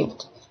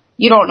depraved.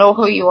 You don't know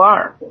who you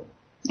are.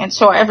 And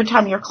so every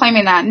time you're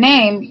claiming that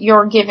name,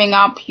 you're giving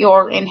up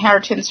your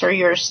inheritance or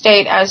your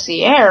estate as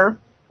the heir,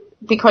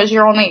 because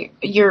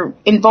you're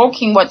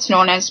invoking what's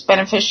known as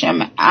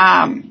beneficium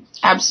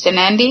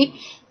abstinendi,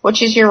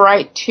 which is your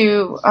right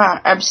to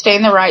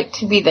abstain the right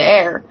to be the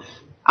heir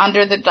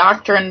under the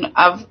doctrine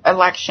of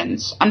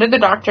elections. Under the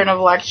doctrine of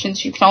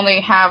elections, you can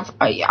only have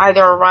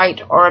either a right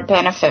or a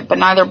benefit, but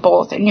neither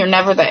both, and you're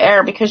never the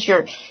heir because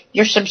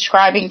you're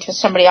subscribing to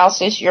somebody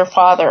else's, your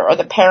father or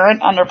the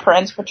parent under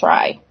parens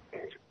patriae.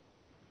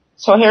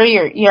 So here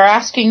you're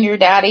asking your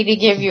daddy to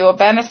give you a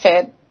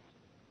benefit,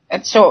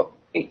 and so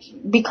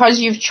because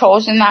you've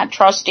chosen that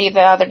trustee,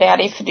 the other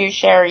daddy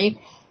fiduciary,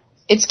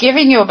 it's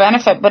giving you a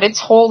benefit, but it's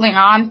holding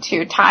on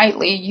to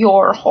tightly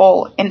your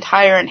whole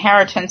entire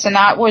inheritance. And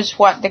that was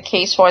what the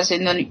case was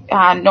in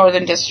the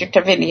Northern District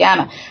of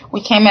Indiana.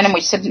 We came in and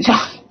we said,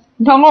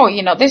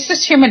 no, this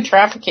is human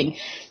trafficking.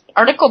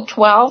 Article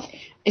 12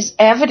 is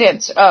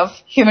evidence of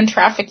human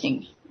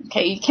trafficking.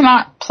 Okay, you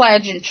cannot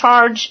pledge and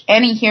charge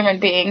any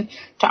human being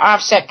to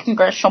offset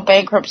congressional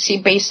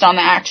bankruptcy based on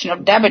the action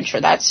of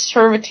debenture. That's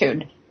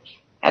servitude.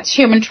 That's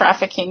human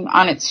trafficking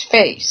on its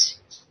face.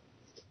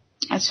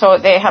 And so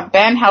they have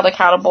been held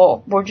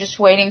accountable. We're just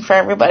waiting for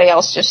everybody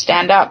else to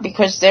stand up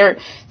because they're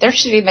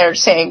sitting there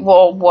saying,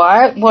 well,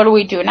 what do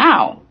we do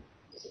now?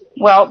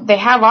 Well, they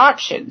have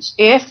options.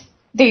 If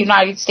the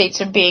United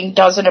States of Being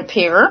doesn't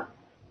appear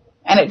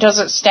and it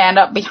doesn't stand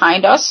up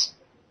behind us,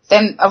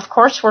 then of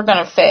course we're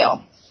going to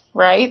fail,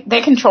 right?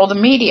 They control the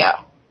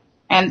media.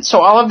 And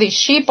so all of these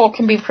sheeple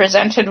can be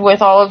presented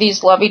with all of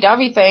these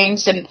lovey-dovey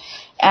things and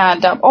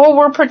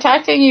we're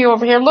protecting you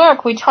over here.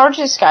 Look, we charge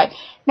this guy.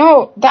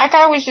 No, that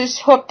guy was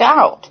just hooked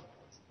out.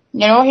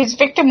 His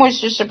victim was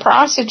just a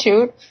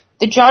prostitute.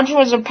 The judge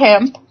was a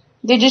pimp.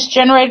 They just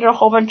generated a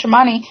whole bunch of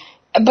money.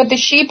 But the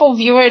sheeple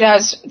view it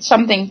as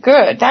something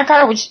good. That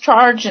guy was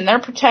charged and they're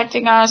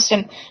protecting us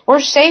and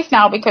we're safe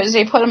now because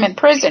they put him in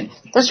prison.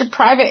 There's a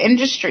private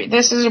industry.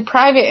 This is a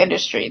private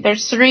industry.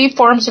 There's 3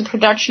 forms of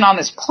production on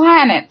this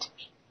planet.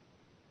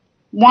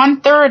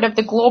 1/3 of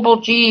the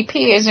global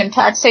GDP is in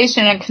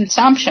taxation and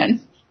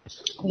consumption.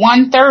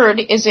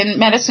 1/3 is in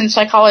medicine,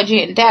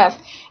 psychology, and death,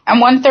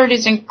 and 1/3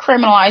 is in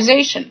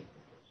criminalization.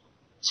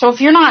 So if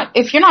you're not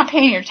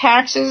paying your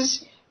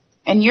taxes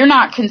and you're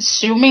not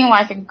consuming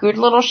like a good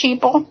little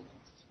sheeple,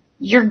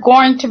 you're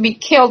going to be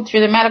killed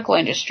through the medical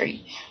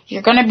industry.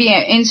 You're going to be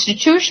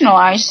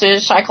institutionalized through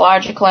the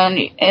psychological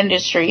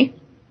industry,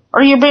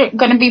 or you're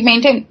going to be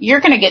maintained.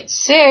 You're going to get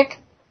sick.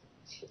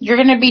 You're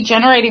going to be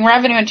generating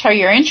revenue until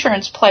your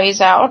insurance plays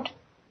out,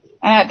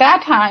 and at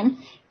that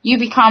time, you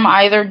become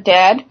either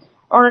dead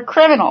or a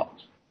criminal.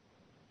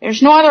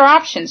 There's no other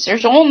options.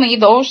 There's only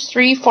those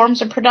 3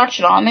 forms of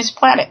production on this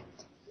planet.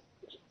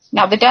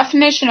 Now, the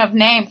definition of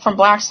name from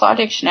Black's Law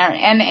Dictionary,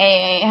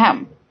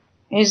 NAAM,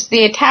 is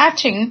the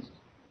attaching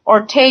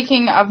or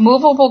taking of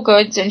movable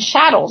goods and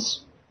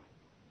chattels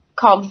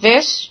called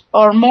vis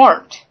or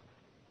mort,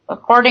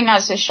 according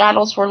as the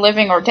chattels were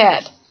living or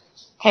dead.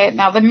 Okay,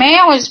 now the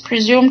male is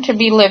presumed to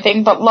be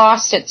living but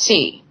lost at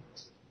sea.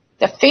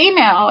 The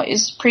female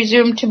is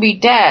presumed to be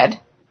dead,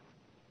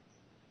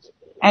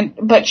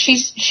 but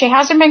she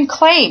hasn't been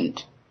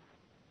claimed.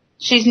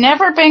 She's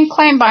never been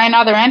claimed by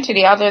another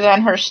entity other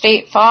than her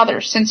state father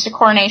since the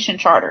coronation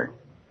charter.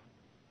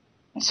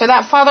 So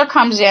that father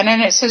comes in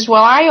and it says,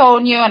 well, I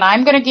own you and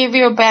I'm going to give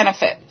you a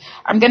benefit.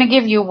 I'm going to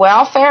give you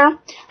welfare.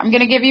 I'm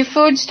going to give you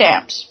food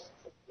stamps.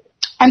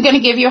 I'm going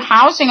to give you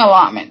housing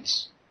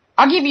allotments.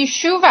 I'll give you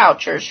shoe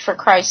vouchers, for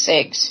Christ's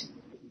sakes.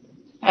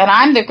 And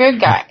I'm the good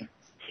guy.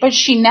 But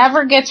she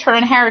never gets her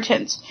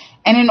inheritance.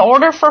 And in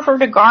order for her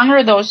to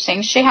garner those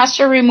things, she has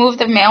to remove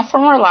the male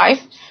from her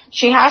life.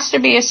 She has to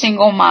be a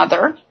single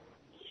mother.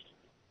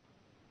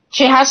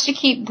 She has to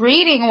keep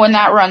breeding when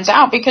that runs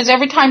out, because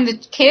every time the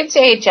kids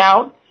age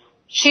out,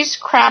 she's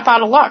crap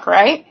out of luck,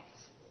 right?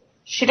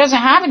 She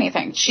doesn't have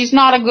anything. She's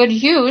not a good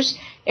use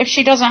if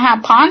she doesn't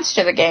have pawns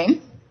to the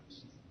game.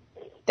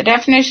 The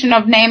definition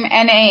of name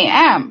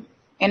NAM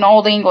in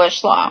Old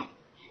English law,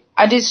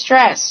 a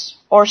distress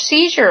or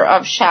seizure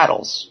of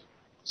chattels.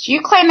 So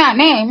you claim that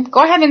name,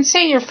 go ahead and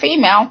say you're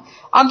female.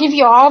 I'll give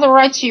you all the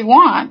rights you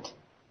want.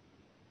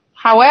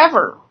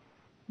 However,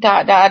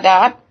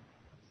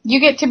 you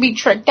get to be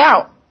tricked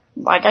out.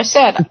 Like I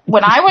said,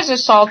 when I was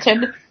assaulted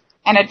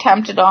and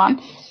attempted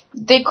on,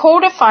 they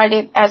codified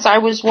it as I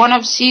was one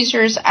of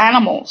Caesar's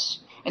animals.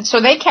 And so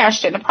they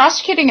cashed it. The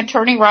prosecuting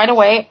attorney right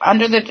away,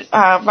 under the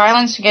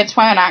Violence Against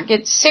Women Act,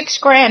 gets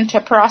 $6,000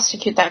 to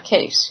prosecute that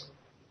case.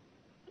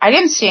 I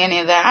didn't see any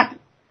of that.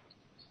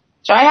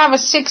 So I have a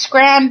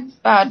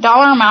 $6,000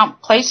 dollar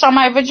amount placed on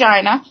my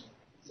vagina,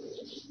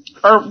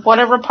 or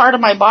whatever part of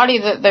my body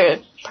that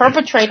the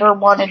perpetrator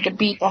wanted to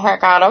beat the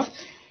heck out of,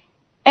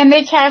 and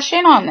they cash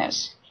in on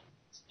this.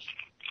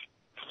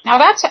 Now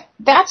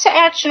that's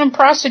action of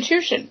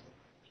prostitution.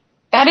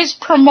 That is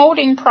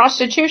promoting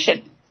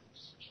prostitution.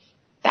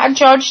 That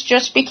judge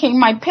just became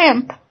my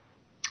pimp,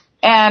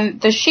 and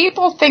the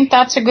sheeple think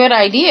that's a good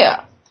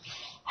idea.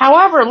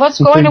 However,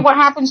 let's go into what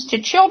happens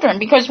to children,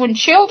 because when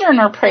children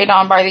are preyed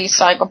on by these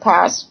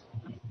psychopaths,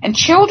 and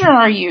children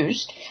are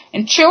used,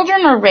 and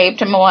children are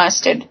raped and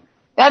molested,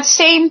 that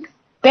same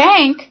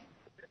bank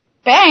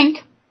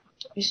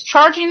is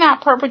charging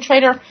that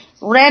perpetrator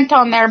rent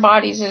on their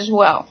bodies as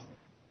well.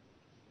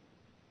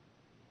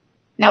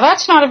 Now,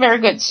 that's not a very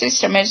good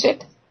system, is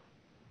it?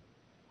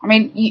 I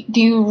mean,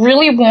 do you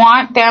really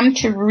want them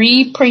to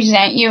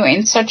represent you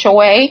in such a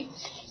way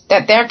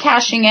that they're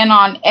cashing in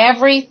on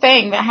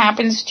everything that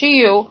happens to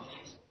you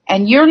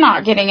and you're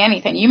not getting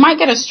anything? You might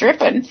get a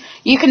stripping.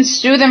 You can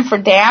sue them for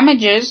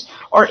damages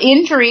or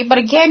injury, but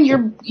again,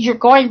 you're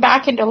going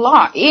back into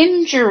law.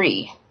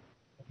 Injury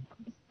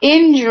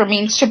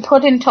means to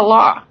put into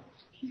law.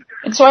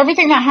 And so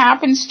everything that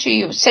happens to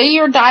you, say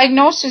you're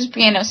diagnosed as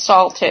being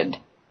assaulted,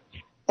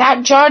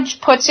 that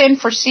judge puts in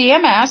for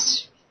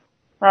CMS,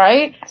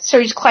 right? So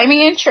he's claiming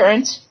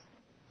insurance.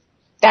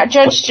 That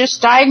judge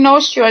just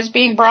diagnosed you as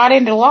being brought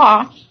into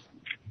law,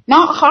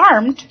 not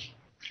harmed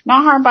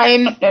by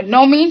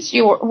no means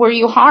were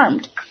you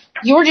harmed.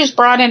 You were just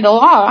brought into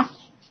law,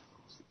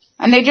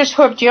 and they just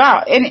hooked you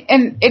out.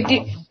 And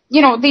it,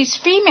 you know, these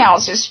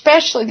females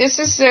especially, this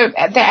is the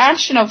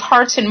action of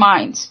hearts and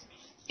minds.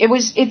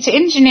 It's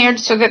engineered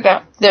so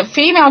that the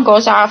female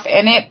goes off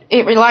and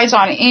it relies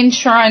on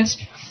insurance.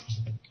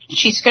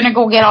 She's going to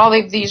go get all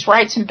of these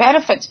rights and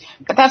benefits,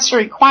 but that's the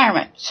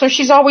requirement. So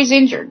she's always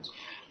injured.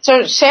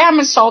 So say I'm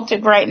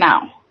assaulted right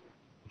now.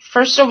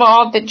 First of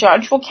all, the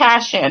judge will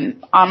cash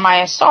in on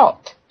my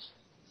assault.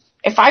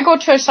 If I go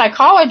to a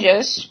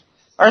psychologist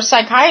or a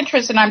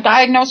psychiatrist and I'm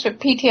diagnosed with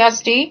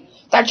PTSD,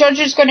 that judge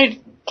is going to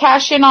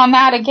cash in on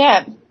that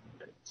again.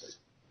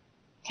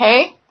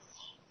 Okay?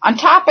 On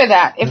top of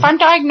that, if I'm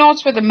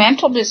diagnosed with a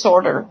mental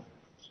disorder,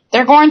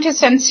 they're going to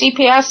send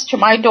CPS to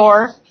my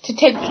door to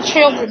take the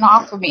children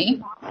off of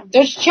me.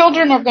 Those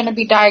children are going to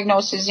be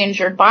diagnosed as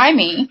injured by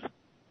me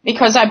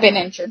because I've been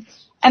injured.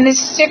 And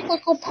this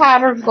cyclical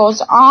pattern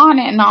goes on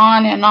and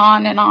on and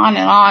on and on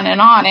and on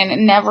and on, and it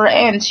never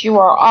ends. You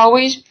are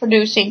always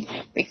producing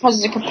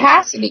because the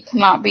capacity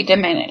cannot be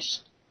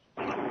diminished.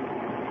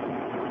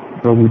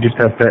 So we just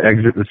have to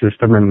exit the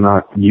system and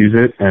not use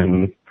it,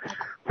 and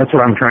that's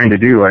what I'm trying to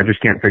do. I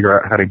just can't figure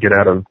out how to get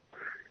out of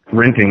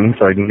renting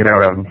so I can get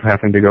out of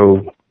having to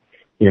go,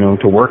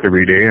 to work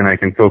every day, and I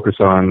can focus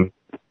on,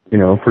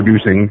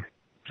 producing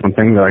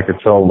something that I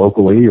could sell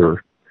locally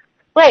or.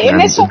 Right,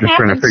 and this will happen. I'm just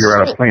trying to figure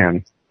out a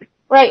plan.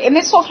 Right, and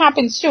this will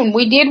happen soon.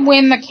 We did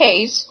win the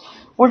case.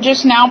 We're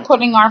just now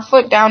putting our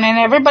foot down, and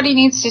everybody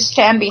needs to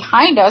stand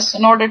behind us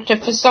in order to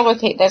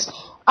facilitate this.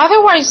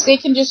 Otherwise, they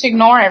can just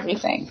ignore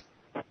everything.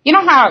 You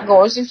know how it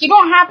goes. If you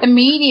don't have the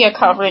media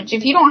coverage,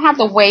 if you don't have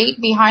the weight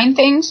behind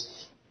things,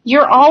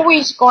 you're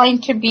always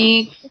going to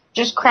be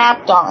just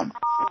crapped on.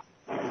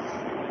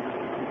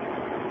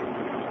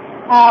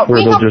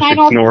 We have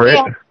 903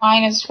 on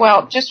line as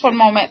well. Just one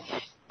moment.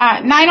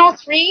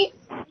 903?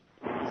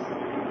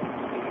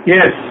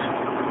 Yes.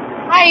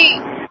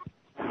 Hi.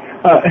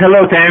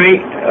 Hello, Tammy.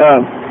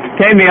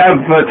 Tammy,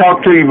 I've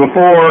talked to you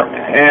before,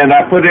 and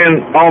I put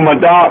in all my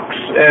docs,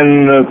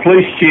 and the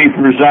police chief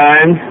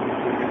resigned.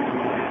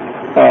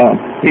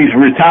 He's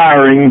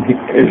retiring,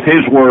 is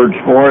his words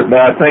for it, but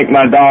I think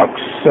my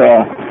docs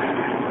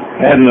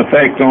had an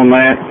effect on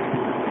that.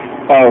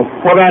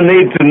 What I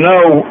need to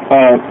know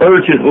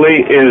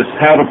urgently is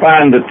how to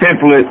find the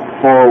template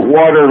for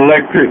water,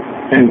 electric,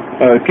 and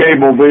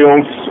cable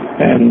bills,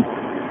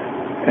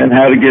 and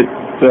how to get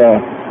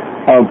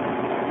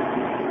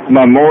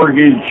my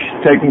mortgage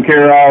taken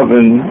care of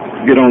and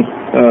get on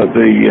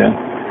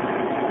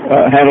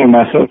handle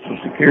my Social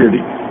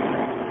Security.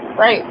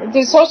 Right.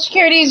 The Social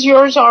Security is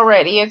yours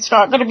already. It's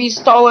not going to be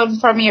stolen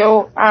from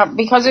you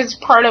because it's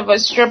part of a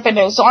strip, and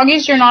as long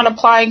as you're not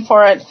applying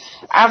for it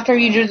after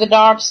you do the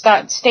docs,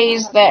 that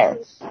stays there.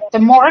 The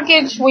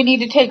mortgage we need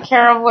to take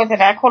care of with an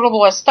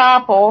equitable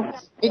estoppel,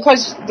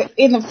 because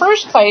in the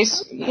first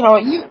place,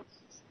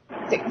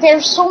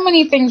 there's so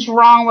many things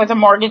wrong with a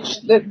mortgage.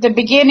 The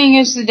beginning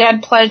is the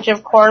deed pledge,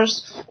 of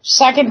course.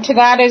 Second to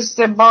that is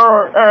the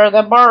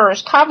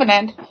borrower's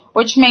covenant,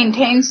 which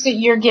maintains that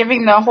you're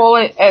giving the whole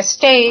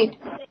estate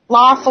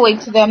lawfully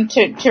to them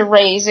to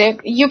raise it.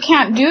 You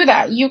can't do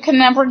that. You can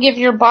never give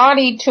your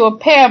body to a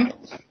pimp,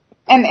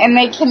 and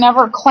they can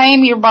never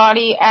claim your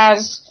body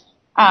as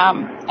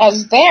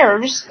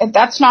theirs.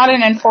 That's not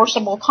an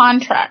enforceable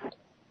contract.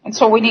 And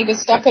so we need to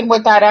step in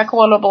with that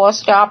equitable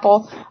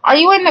estoppel. Are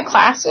you in the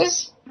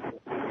classes?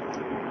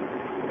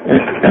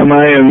 Am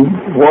I in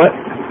what?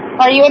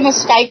 Are you in the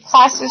Skype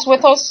classes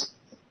with us?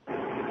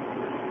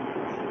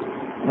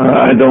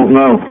 I don't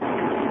know.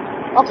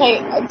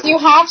 Okay. Do you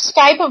have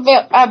Skype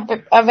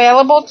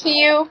available to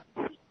you?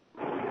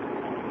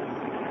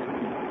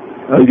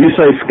 Did you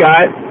say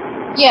Skype?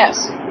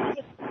 Yes.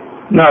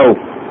 No,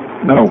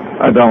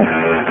 I don't.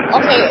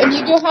 Okay, and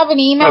you do have an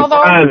email, though?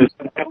 My client is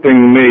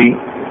helping me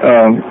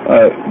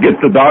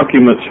get the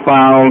documents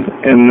filed,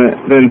 and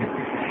then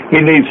he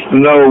needs to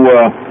know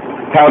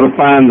how to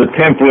find the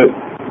template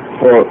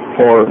for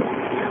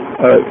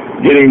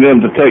getting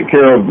them to take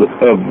care of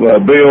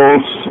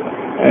bills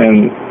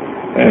and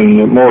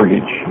the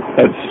mortgage.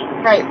 That's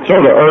right.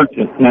 Sort of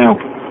urgent now.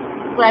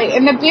 Right,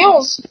 and the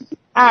bills,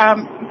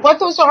 what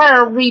those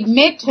are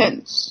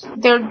remittance.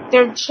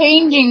 They're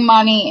changing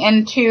money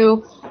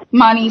into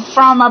money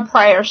from a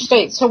prior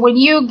state. So when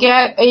you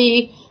get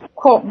a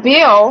quote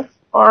bill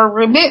or a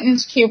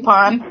remittance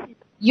coupon,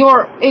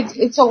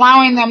 it's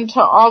allowing them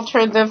to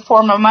alter the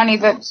form of money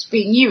that's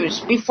being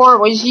used. Before it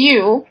was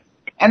you,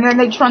 and then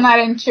they turn that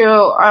into,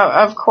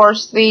 of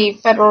course, the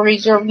Federal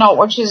Reserve note,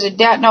 which is a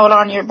debt note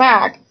on your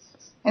back.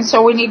 And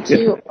so we need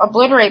to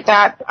obliterate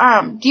that.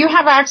 Do you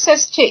have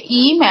access to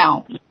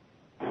email?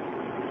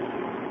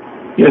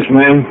 Yes,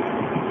 ma'am.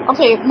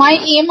 Okay, my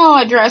email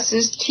address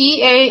is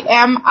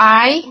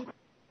TAMIKAY.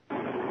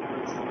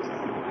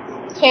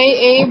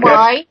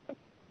 Okay.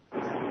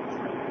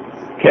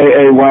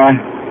 KAY.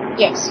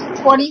 Yes,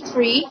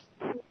 23.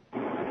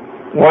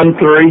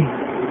 13.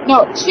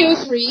 No,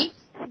 23.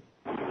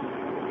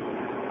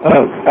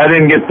 I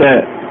didn't get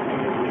that.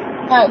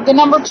 The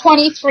number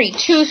 23,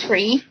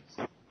 23.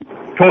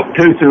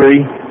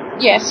 23.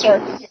 Yes, sir.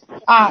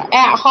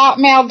 At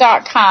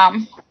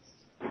hotmail.com.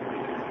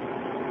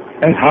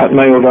 At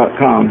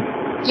hotmail.com.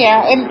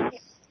 Yeah, and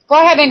go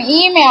ahead and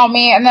email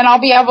me, and then I'll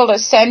be able to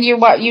send you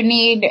what you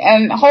need,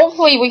 and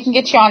hopefully we can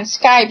get you on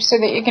Skype so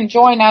that you can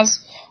join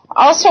us.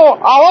 Also,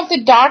 all of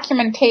the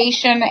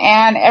documentation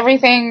and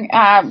everything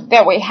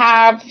that we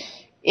have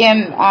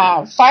in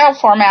file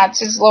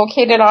formats is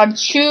located on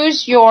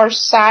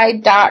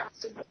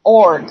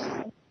chooseyourside.org.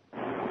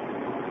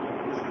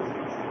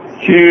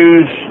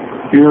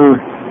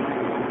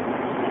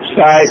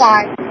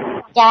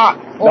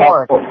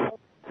 Chooseyourside.org.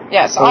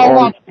 Yes, all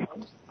one.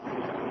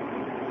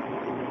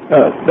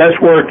 That's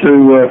where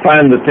to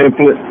find the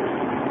template.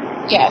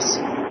 Yes.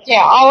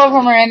 Yeah, all of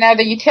them are in there.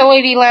 The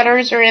utility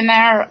letters are in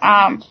there.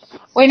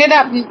 We ended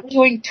up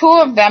doing 2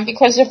 of them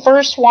because the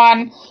first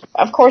one,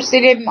 of course, they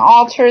didn't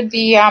alter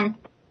the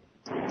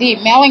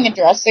mailing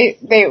address.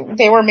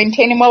 They were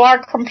maintaining, well, our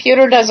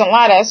computer doesn't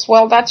let us.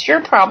 Well, that's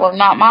your problem,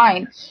 not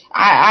mine.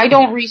 I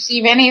don't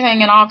receive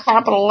anything in all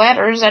capital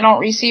letters. I don't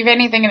receive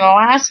anything in the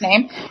last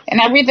name.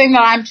 And everything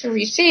that I'm to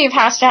receive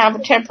has to have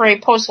a temporary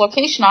post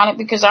location on it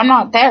because I'm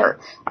not there.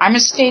 I'm a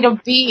state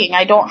of being.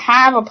 I don't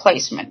have a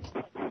placement.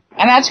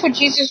 And that's what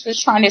Jesus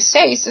was trying to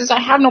say. He says, I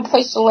have no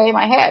place to lay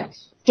my head.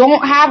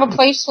 Don't have a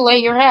place to lay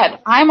your head.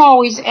 I'm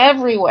always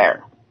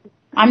everywhere.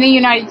 I'm the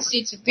United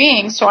States of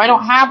being, so I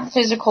don't have a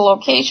physical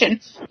location.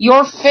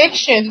 Your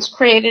fictions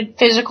created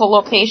physical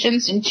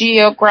locations in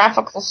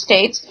geographical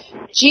states.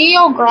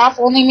 Geograph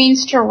only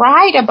means to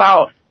write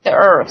about the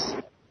earth.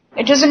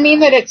 It doesn't mean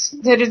that it's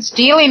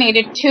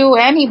delineated to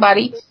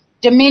anybody.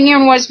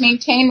 Dominion was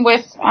maintained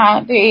with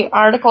the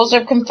Articles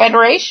of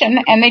Confederation,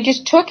 and they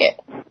just took it.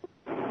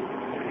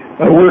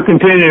 We're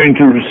continuing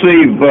to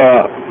receive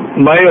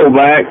mail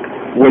back,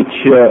 which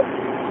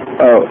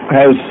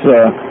has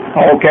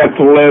all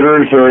capital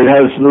letters, or it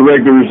has the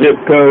regular zip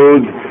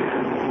code,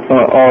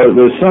 or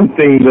there's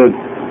something that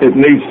it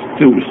needs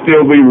to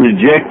still be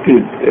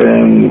rejected.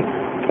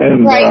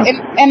 And right,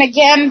 and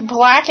again,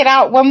 black it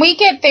out. When we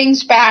get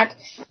things back,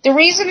 the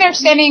reason they're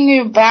sending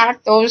you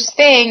back those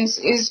things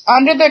is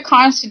under the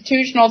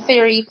constitutional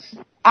theory,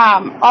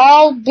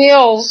 all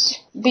bills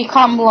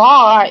become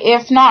law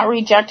if not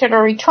rejected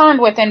or returned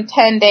within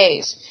 10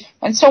 days.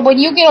 And so when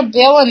you get a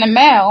bill in the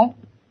mail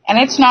and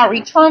it's not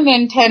returned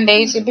in 10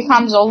 days, it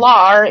becomes a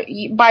law. Or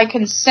by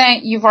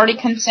consent, you've already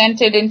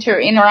consented into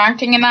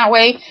interacting in that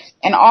way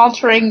and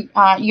altering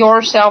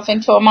yourself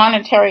into a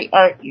monetary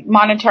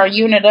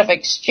unit of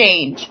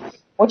exchange,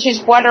 which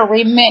is what a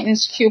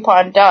remittance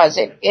coupon does.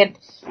 It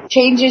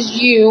changes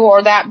you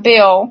or that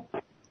bill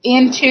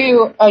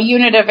into a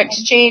unit of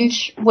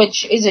exchange,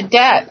 which is a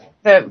debt.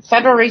 The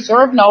Federal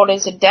Reserve note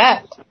is a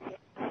debt.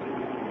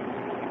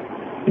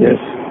 Yes.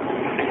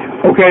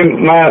 Okay,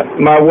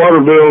 my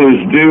water bill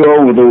is due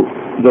over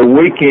the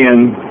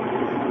weekend.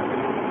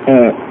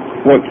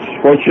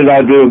 What should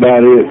I do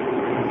about it?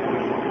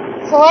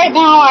 So right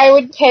now, I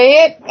would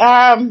pay it.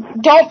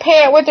 Don't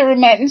pay it with a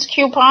remittance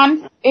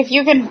coupon. If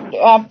you can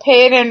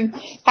pay it and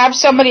have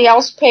somebody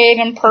else pay it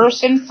in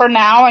person for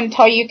now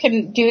until you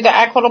can do the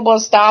equitable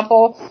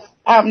estoppel.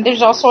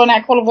 There's also an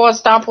equitable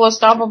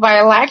estoppel by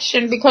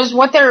election, because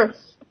what they're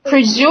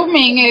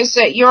presuming is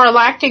that you're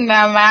electing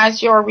them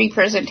as your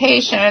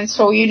representation, and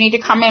so you need to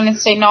come in and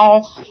say,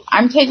 no,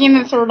 I'm taking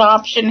the third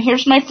option.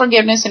 Here's my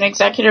forgiveness and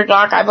executor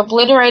doc. I've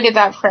obliterated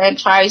that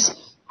franchise.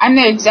 I'm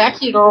the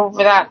executor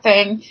over that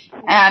thing,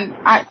 and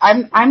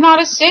I'm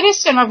not a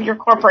citizen of your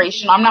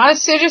corporation. I'm not a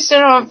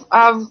citizen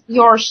of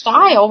your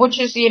style, which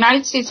is the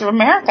United States of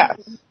America.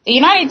 The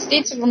United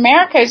States of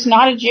America is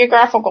not a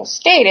geographical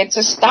state. It's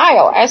a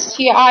style,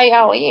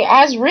 S-T-I-L-E,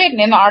 as written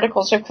in the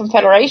Articles of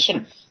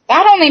Confederation.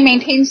 That only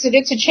maintains that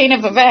it's a chain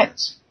of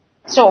events.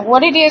 So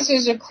what it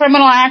is a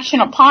criminal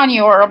action upon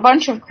you, or a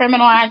bunch of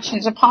criminal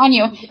actions upon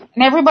you,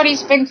 and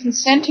everybody's been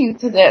consenting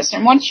to this.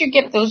 And once you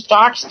get those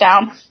docs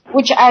down,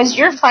 which, as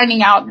you're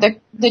finding out,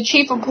 the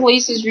chief of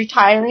police is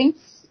retiring,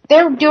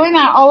 they're doing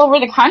that all over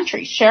the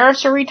country.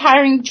 Sheriffs are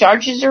retiring,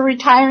 judges are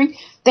retiring.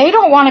 They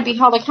don't want to be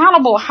held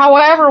accountable.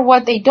 However,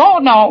 what they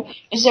don't know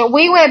is that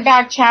we went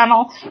back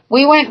channel,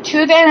 we went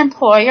to their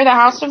employer, the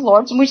House of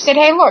Lords, and we said,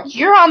 hey, look,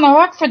 you're on the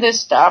hook for this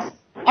stuff.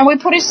 And we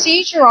put a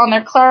seizure on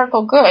their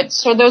clerical goods.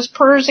 So those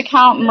PERS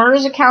account and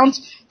MERS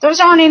accounts, those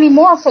aren't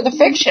anymore for the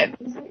fiction.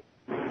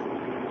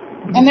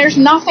 And there's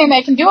nothing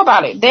they can do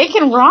about it. They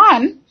can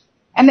run.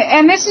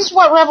 And this is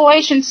what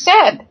Revelation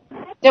said,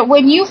 that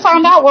when you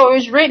found out what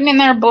was written in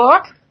their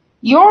book,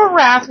 your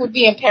wrath would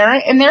be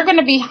apparent, and they're going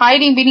to be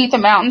hiding beneath the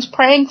mountains,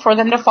 praying for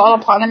them to fall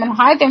upon them and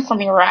hide them from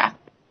your wrath.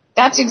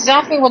 That's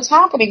exactly what's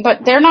happening,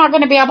 but they're not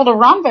going to be able to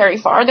run very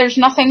far. There's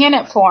nothing in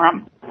it for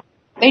them.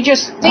 They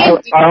just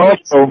think.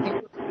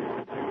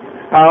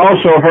 I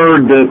also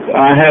heard that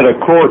I had a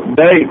court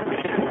date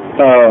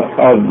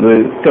of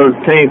the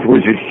 13th,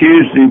 which is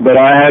Tuesday, but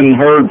I hadn't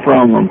heard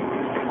from them.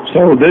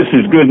 So this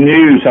is good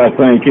news, I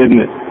think, isn't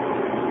it?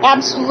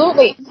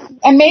 Absolutely.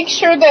 And make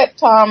sure that,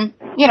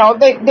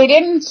 they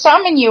didn't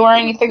summon you or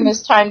anything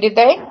this time, did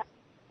they?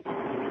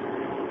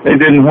 They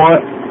didn't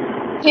what?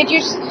 Did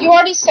you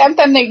already sent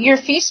them your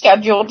fee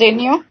schedule, didn't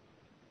you?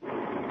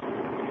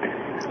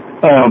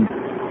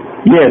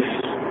 Yes.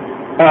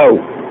 Oh,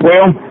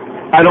 well,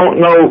 I don't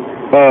know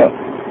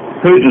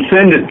who to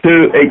send it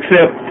to,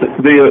 except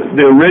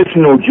the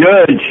original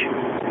judge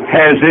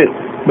has it,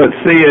 but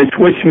see, it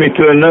switched me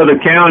to another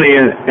county,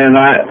 and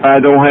I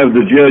don't have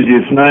the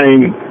judge's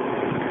name.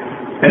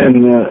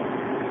 And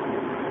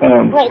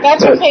right,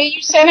 that's okay.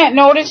 You sent it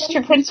notice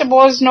to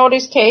principal as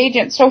notice to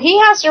agent, so he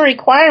has a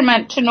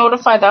requirement to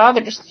notify the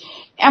others.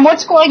 And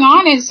what's going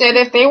on is that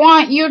if they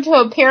want you to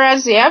appear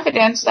as the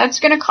evidence, that's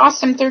going to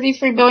cost them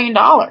 $33 billion.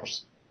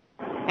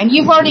 And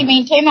you've already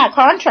maintained that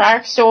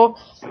contract, so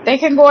they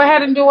can go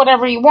ahead and do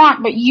whatever you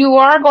want, but you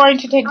are going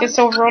to take this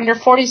over under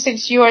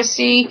 46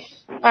 U.S.C.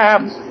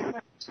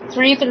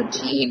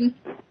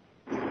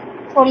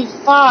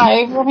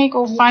 313.45. Let me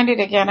go find it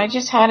again. I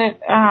just had it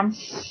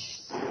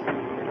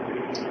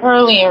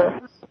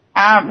earlier.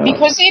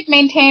 Because they've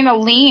maintained a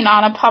lien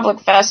on a public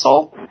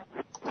vessel,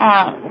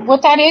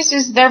 what that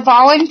is they're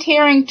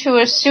volunteering to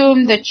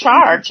assume the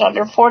charge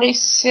under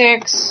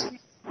 46...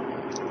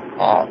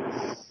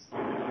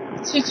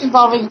 suits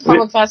involving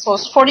public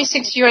vessels,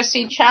 46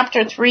 U.S.C.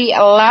 Chapter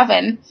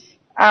 311.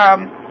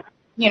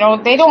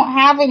 They don't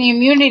have any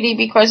immunity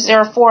because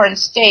they're a foreign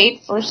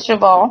state, first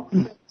of all.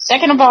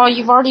 Second of all,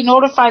 you've already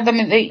notified them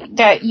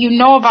that you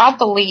know about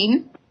the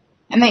lien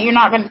and that you're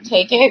not going to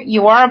take it.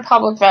 You are a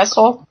public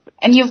vessel,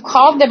 and you've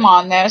called them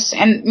on this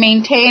and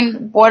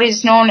maintained what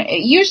is known.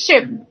 It used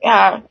to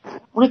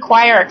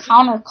require a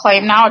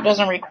counterclaim. Now it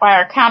doesn't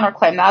require a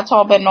counterclaim. That's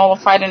all been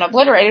nullified and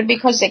obliterated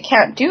because they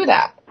can't do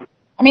that.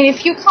 I mean,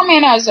 if you come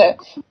in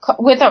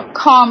with a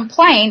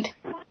complaint,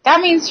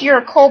 that means you're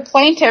a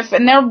co-plaintiff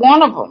and they're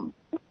one of them.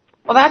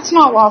 Well, that's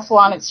not lawful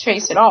on its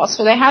face at all.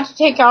 So they had to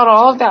take out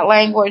all of that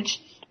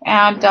language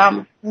and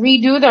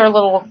redo their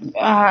little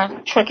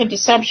trick and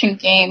deception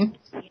game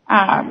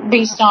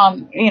based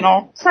on,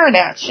 current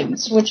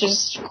actions, which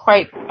is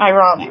quite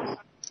ironic.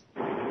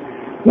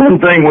 One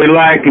thing we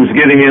lack is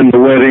getting in the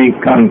wet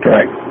ink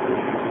contract.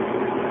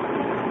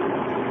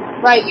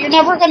 Right, you're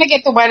never going to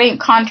get the wet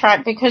ink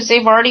contract because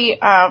they've already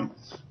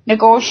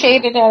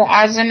negotiated it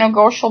as a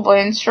negotiable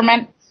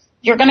instrument.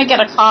 You're going to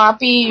get a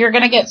copy. You're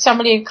going to get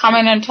somebody to come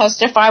in and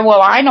testify.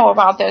 Well, I know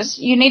about this.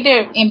 You need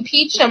to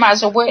impeach them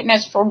as a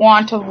witness for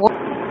want of...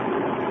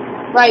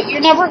 Right,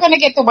 you're never going to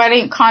get the wet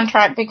ink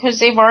contract because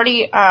they've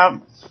already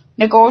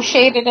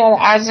negotiated it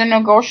as a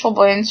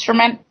negotiable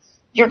instrument.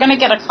 You're going to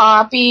get a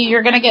copy.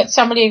 You're going to get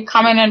somebody to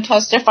come in and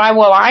testify.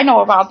 Well, I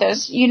know about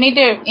this. You need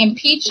to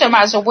impeach them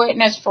as a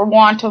witness for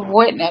want of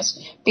witness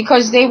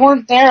because they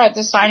weren't there at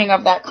the signing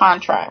of that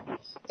contract.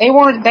 They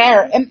weren't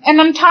there. And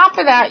on top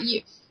of that,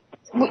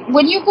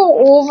 when you go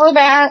over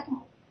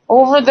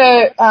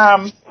the,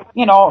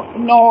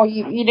 no,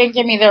 you didn't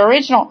give me the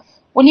original.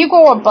 when you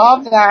go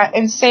above that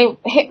and say,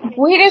 hey,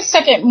 wait a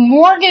second,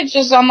 mortgage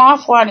is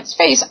unlawful on its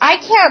face, I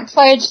can't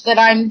pledge that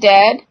I'm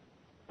dead.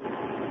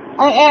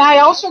 And I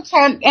also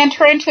can't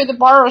enter into the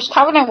borrower's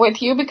covenant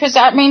with you because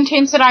that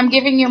maintains that I'm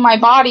giving you my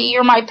body,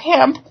 you're my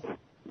pimp,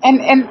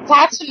 and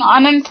that's an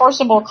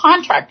unenforceable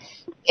contract.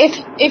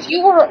 If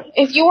you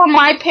were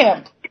my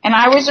pimp and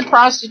I was a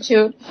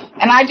prostitute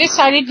and I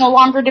decided no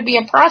longer to be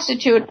a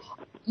prostitute,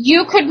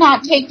 you could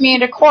not take me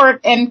into court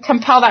and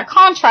compel that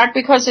contract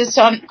because it's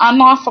an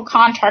unlawful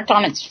contract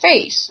on its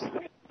face.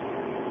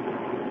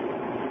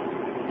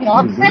 You know,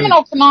 a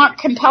criminal cannot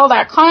compel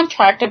that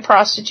contract of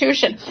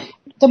prostitution.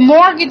 The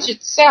mortgage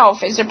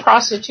itself is a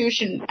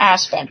prostitution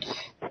aspect.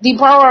 The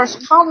borrower's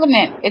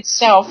covenant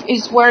itself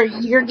is where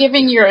you're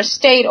giving your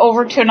estate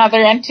over to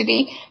another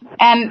entity,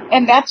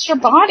 and that's your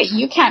body.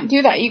 You can't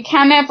do that. You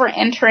can't ever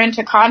enter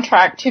into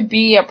contract to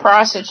be a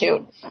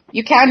prostitute.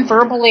 You can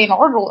verbally and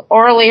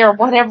orally or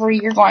whatever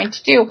you're going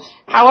to do.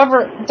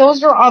 However,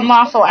 those are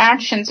unlawful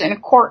actions, and a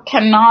court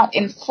cannot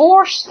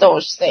enforce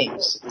those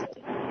things.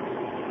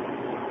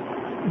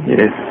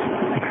 Yes.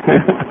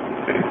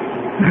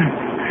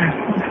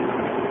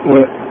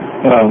 Well,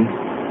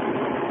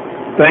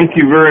 thank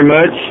you very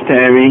much,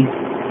 Tammy.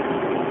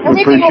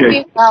 Everything will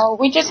be well.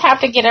 We just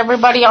have to get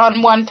everybody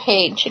on one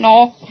page, you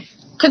know,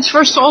 because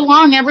for so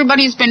long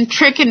everybody's been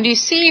tricked and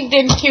deceived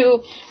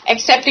into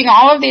accepting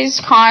all of these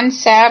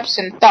concepts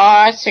and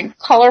thoughts and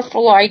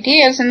colorful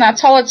ideas, and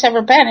that's all it's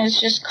ever been,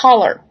 is just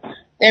color.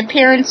 The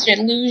appearance,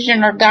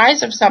 illusion, or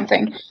guise of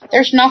something.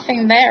 There's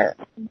nothing there.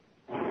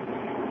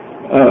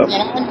 You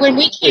know, and when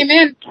we came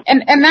in,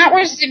 and that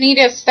was the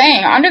neatest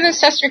thing. Under the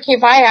Cesar K.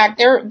 Vi Act,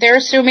 they're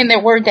assuming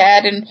that we're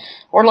dead and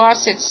we're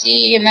lost at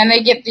sea, and then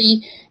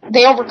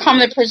they overcome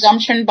the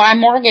presumption by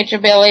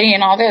mortgageability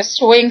and all this.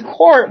 So in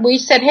court, we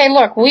said, hey,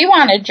 look, we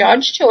want a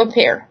judge to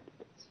appear.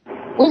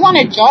 We want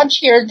a judge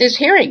here at this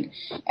hearing.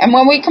 And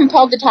when we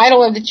compelled the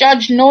title of the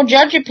judge, no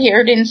judge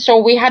appeared, and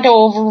so we had to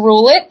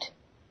overrule it.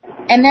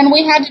 And then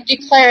we had to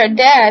declare it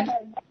dead,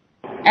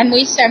 and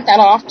we sent that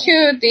off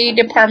to the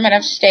Department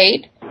of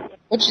State,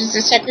 which is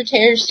the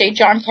Secretary of State,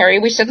 John Kerry.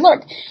 We said,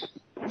 look,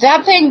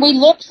 that thing, we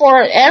looked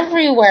for it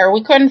everywhere.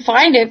 We couldn't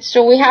find it,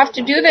 so we have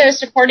to do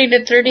this according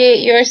to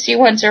 38 U.S.C.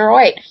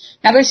 108.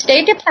 Now, the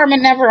State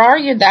Department never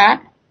argued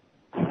that.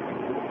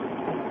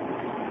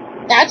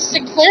 That's the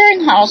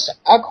clearinghouse,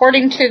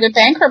 according to the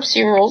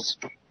bankruptcy rules.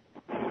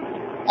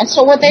 And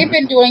so what they've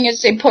been doing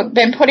is they've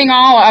been putting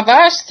all of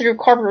us through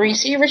corporate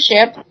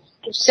receivership,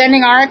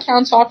 sending our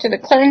accounts off to the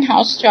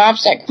clearinghouse to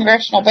offset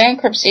congressional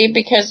bankruptcy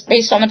because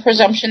based on the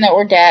presumption that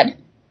we're dead.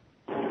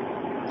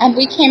 And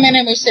we came in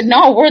and we said,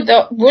 no, we're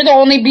the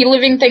only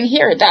living thing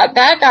here. That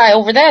guy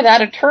over there,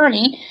 that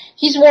attorney,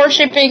 he's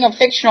worshiping a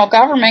fictional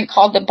government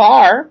called the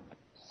bar.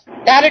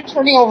 That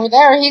attorney over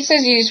there, he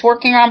says he's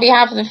working on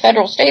behalf of the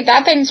federal state.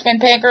 That thing's been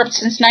bankrupt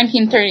since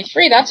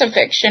 1933. That's a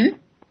fiction.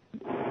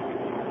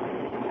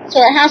 So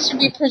it has to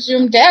be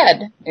presumed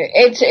dead.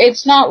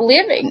 It's not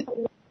living.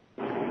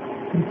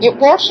 It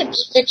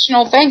worships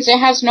fictional things. It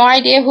has no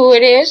idea who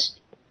it is.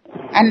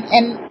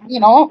 And you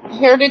know,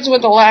 heritage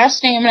with the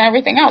last name and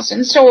everything else.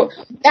 And so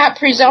that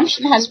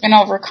presumption has been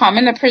overcome,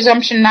 and the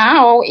presumption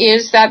now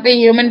is that the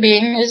human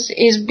being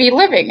is be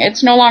living.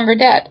 It's no longer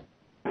dead.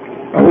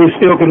 Are we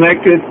still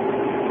connected?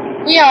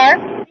 We are.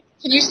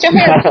 Can you still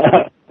hear me?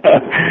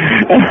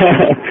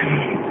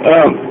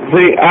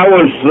 See, I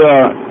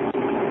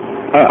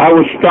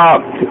was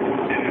stopped,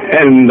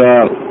 and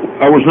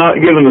I was not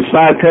given a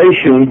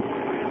citation,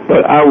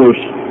 but I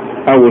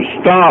was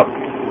stopped,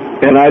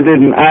 and I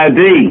didn't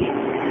ID.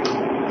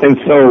 And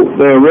so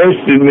they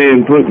arrested me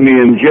and put me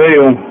in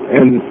jail,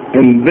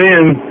 and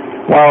then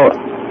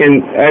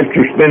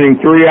after spending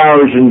 3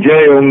 hours in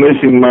jail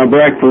missing my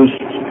breakfast,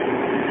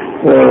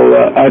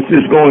 I was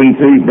just going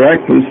to eat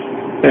breakfast,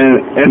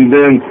 and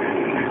then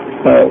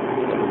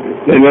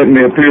they let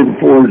me appear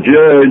before a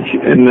judge,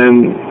 and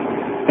then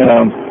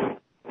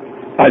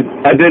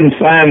I didn't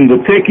sign the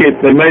ticket.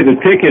 They made the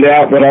ticket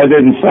out, but I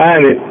didn't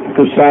sign it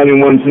because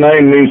signing one's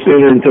name means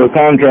entering into a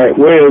contract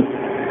with.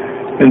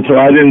 And so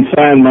I didn't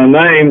sign my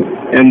name,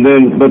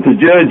 but the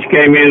judge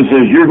came in and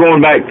says, you're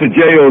going back to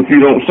jail if you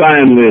don't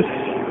sign this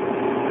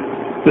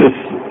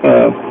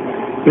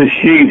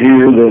sheet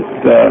here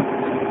that,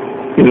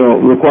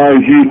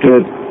 requires you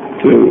to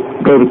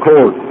go to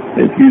court.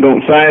 If you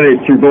don't sign it,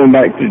 you're going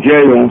back to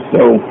jail.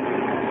 So,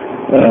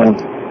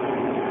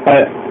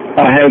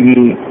 I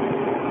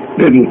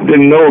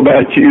didn't know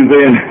about you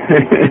then.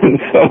 And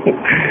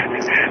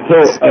so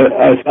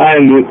I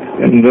signed it,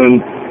 and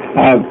then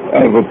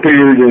I've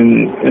appeared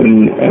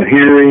in a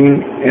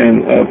hearing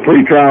and a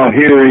pretrial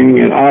hearing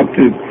and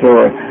opted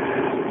for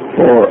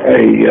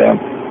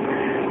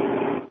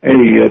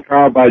a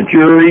trial by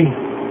jury,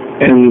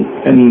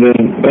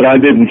 but I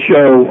didn't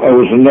show. I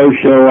was a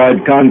no-show.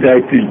 I'd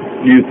contacted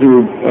you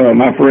through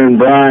my friend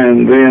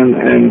Brian then,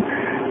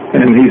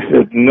 and he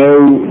said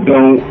no,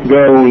 don't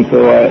go, and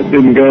so I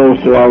didn't go.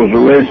 So I was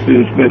arrested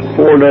and spent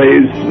 4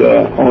 days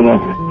on a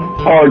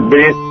hard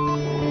bench.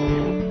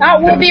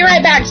 We'll be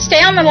right back.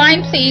 Stay on the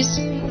line, please.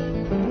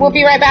 We'll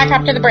be right back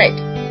after the break.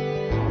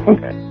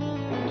 Okay.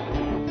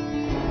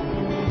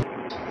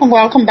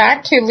 Welcome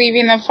back to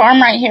Leaving the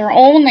Farm right here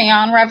only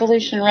on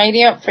Revolution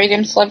Radio at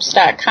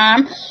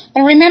freedomslips.com.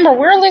 And remember,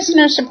 we're a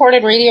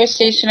listener-supported radio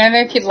station, and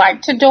if you'd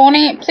like to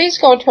donate, please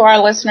go to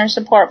our listener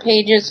support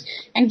pages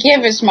and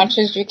give as much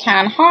as you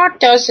can.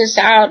 Hawk does this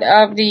out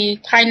of the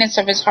kindness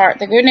of his heart,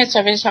 the goodness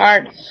of his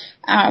heart.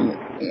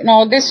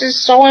 This is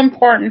so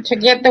important to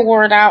get the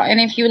word out. And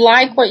if you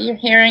like what you're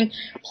hearing,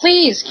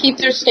 please keep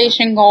their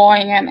station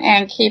going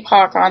and keep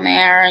Hawk on the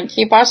air and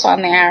keep us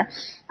on the air.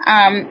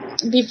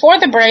 Before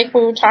the break,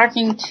 we were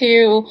talking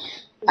to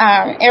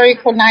area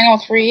code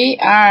 903.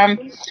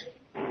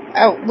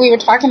 We were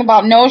talking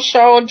about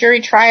no-show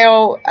jury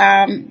trial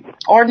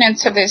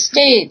ordinance of the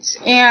states.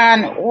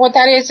 And what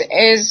that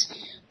is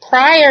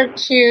prior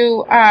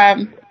to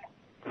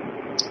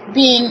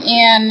being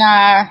in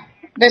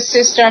the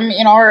system,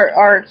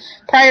 or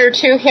prior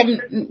to him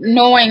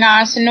knowing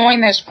us and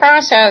knowing this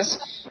process,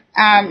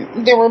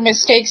 there were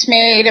mistakes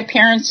made,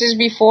 appearances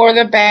before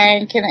the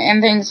bank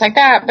and things like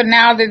that. But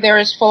now that there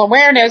is full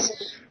awareness,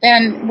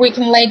 then we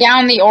can lay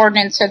down the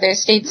ordinance of the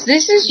states.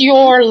 This is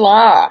your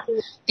law.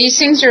 These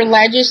things are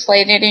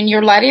legislated, and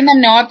you're letting them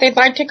know if they'd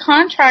like to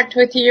contract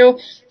with you,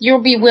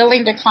 you'll be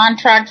willing to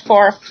contract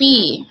for a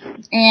fee.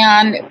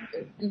 And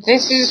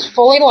this is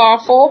fully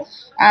lawful.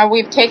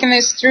 We've taken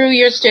this through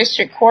U.S.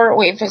 District Court.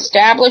 We've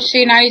established the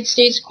United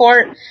States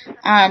Court,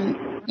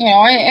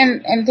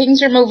 and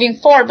things are moving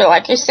forward. But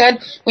like I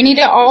said, we need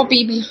to all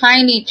be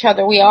behind each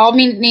other. We all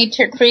need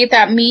to create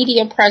that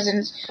media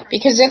presence,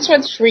 because that's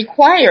what's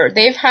required.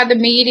 They've had the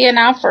media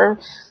now for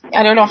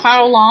I don't know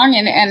how long,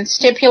 and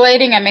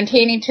stipulating and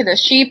maintaining to the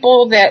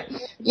sheeple that,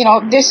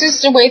 this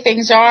is the way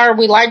things are.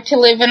 We like to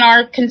live in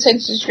our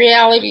consensus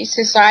reality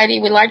society.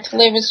 We like to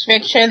live as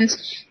fictions.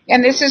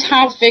 And this is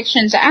how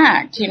fictions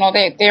act.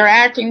 They're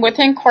acting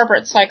within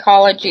corporate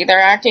psychology. They're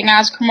acting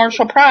as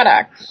commercial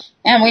product.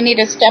 And we need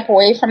to step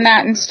away from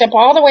that and step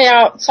all the way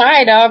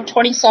outside of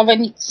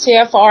 27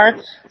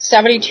 CFR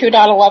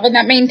 72.11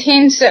 that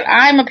maintains that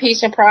I'm a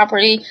piece of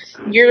property,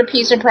 you're a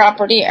piece of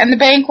property, and the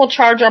bank will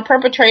charge our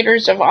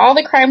perpetrators of all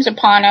the crimes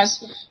upon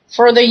us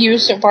for the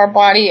use of our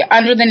body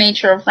under the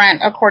nature of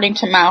rent, according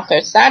to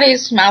Malthus. That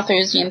is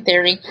Malthusian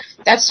theory.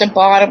 That's the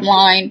bottom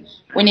line.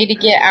 We need to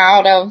get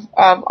out of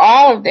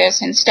all of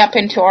this and step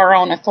into our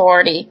own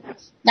authority.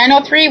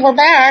 903, we're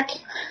back.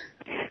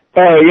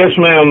 Yes,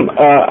 ma'am.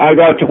 I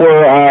got to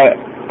where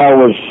I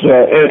was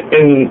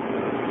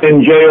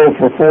in jail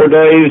for 4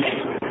 days,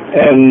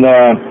 and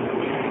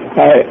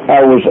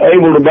I was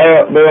able to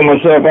bail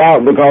myself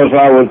out because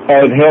I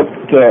had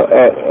helped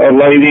a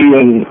lady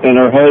and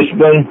her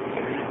husband,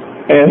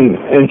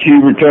 and she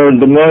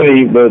returned the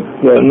money, but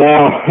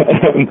now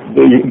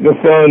the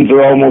funds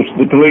are almost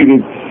depleted.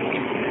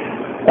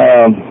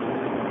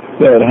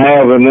 That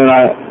have, and then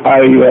I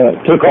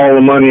took all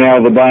the money out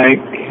of the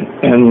bank,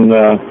 and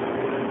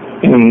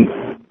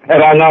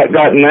had I not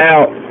gotten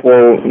out,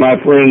 well, my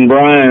friend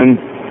Brian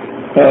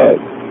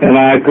and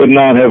I could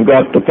not have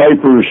got the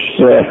papers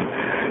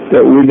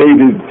that we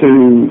needed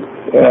to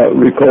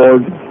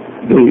record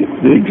the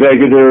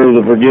executor,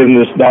 the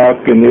forgiveness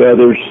doc, and the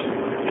others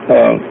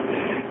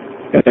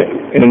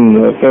in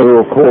the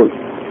federal court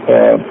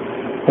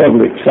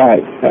public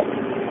site.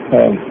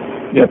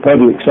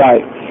 Public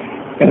site.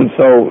 And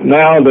so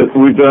now that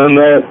we've done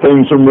that,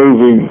 things are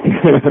moving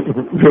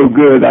real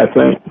good, I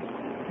think.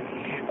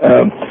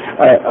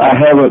 I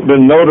haven't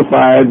been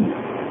notified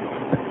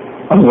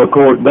of a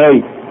court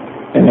date,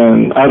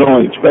 and I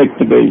don't expect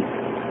to be.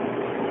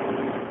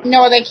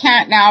 No, they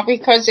can't now,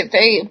 because if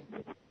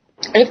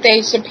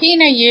they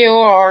subpoena you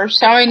or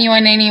selling you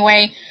in any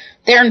way,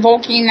 they're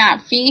invoking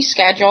that fee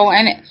schedule.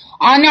 And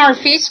on our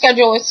fee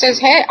schedule, it says,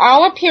 hey,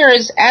 I'll appear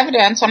as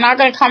evidence. I'm not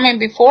going to come in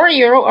before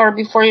you or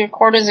before your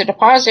court as a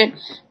deposit,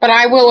 but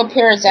I will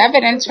appear as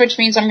evidence, which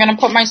means I'm going to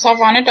put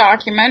myself on a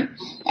document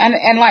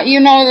and let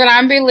you know that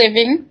I'm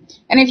living.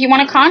 And if you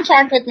want to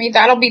contract with me,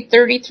 that'll be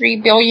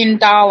 $33 billion,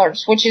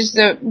 which is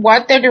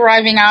what they're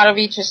deriving out of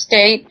each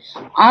estate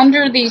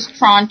under these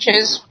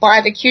tranches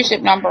by the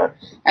QSIP number.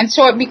 And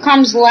so it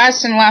becomes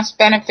less and less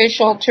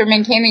beneficial to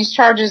maintain these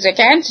charges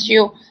against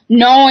you,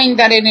 knowing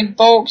that it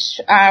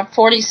invokes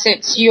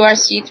 46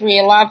 U.S.C.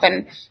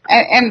 311.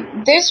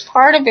 And this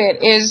part of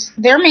it is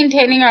they're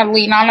maintaining a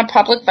lien on a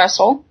public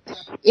vessel.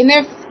 In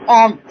the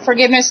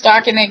forgiveness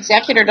doc and the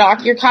executor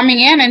doc, you're coming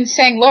in and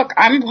saying, look,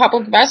 I'm a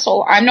public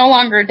vessel. I'm no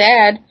longer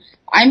dead.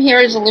 I'm here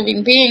as a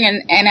living being.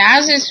 And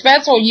as this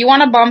vessel, you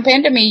want to bump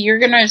into me, you're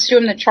going to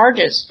assume the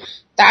charges.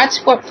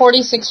 That's what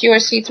 46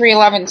 U.S.C.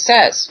 311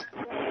 says.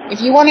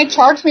 If you want to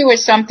charge me with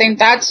something,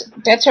 that's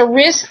a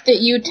risk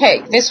that you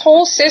take. This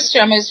whole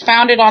system is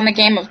founded on the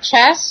game of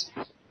chess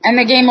and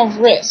the game of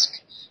risk.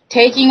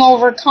 Taking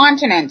over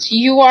continents.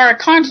 You are a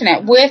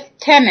continent with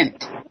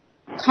tenant.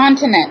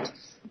 Continent.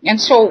 And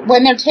so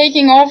when they're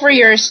taking over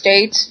your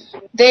estates,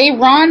 they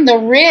run the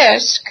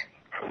risk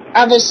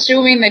of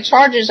assuming the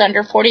charges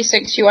under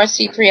 46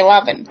 U.S.C.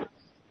 311.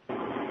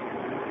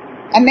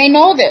 And they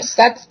know this.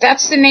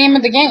 That's the name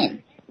of the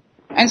game.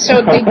 And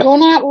so they do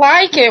not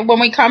like it when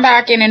we come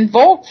back and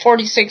invoke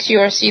 46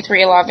 U.S.C.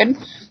 311.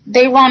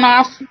 They run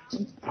off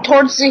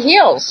towards the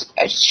hills.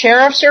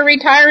 Sheriffs are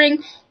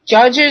retiring,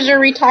 judges are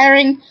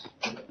retiring,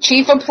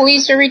 chief of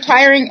police are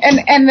retiring,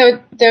 and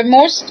the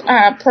most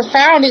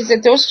profound is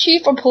that those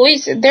chief of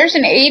police, there's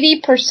an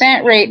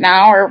 80% rate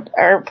now,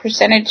 or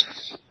percentage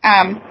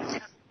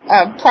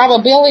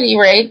probability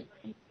rate,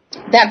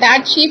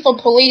 that chief of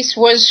police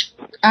was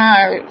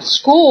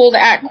schooled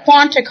at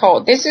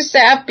Quantico. This is the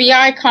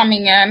FBI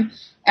coming in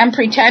and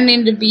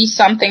pretending to be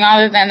something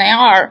other than they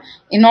are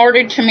in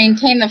order to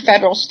maintain the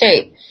federal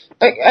state.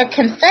 But a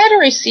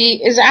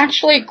confederacy is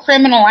actually a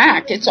criminal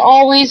act. It's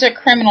always a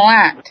criminal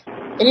act.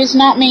 It is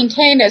not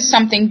maintained as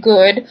something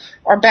good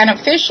or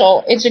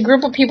beneficial. It's a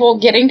group of people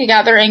getting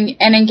together and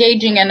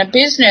engaging in a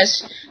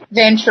business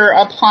venture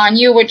upon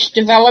you, which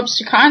develops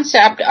the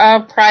concept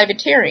of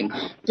privateering.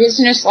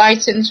 Business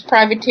license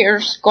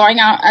privateers going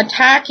out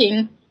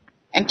attacking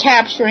and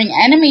capturing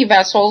enemy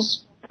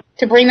vessels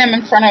to bring them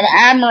in front of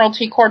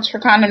admiralty courts for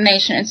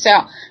condemnation and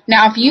sale.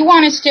 Now, if you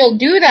want to still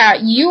do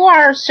that, you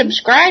are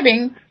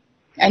subscribing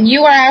and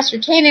you are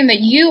ascertaining that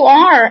you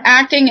are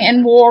acting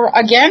in war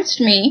against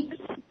me,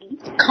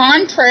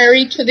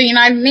 contrary to the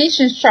United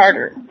Nations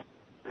Charter,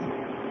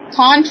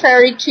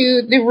 contrary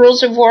to the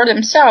rules of war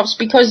themselves,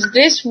 because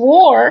this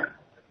war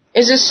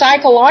is a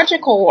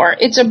psychological war.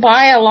 It's a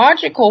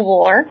biological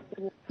war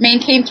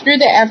maintained through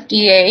the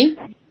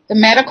FDA, the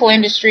medical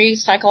industry,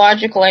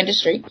 psychological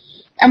industry.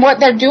 And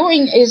what they're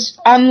doing is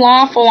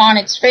unlawful on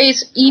its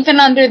face, even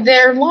under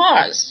their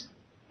laws.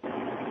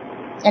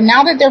 And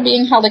now that they're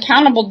being held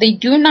accountable, they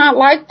do not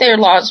like their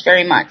laws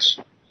very much,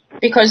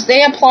 because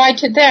they apply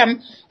to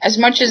them as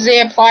much as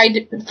they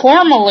applied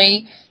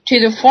formally to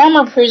the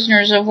former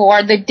prisoners of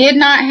war that did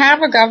not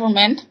have a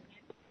government.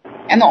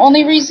 And the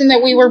only reason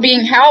that we were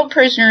being held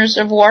prisoners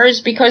of war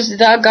is because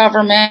the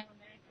government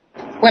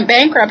went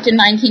bankrupt in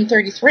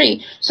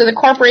 1933. So the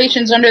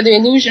corporations, under the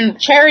illusion of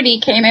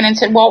charity, came in and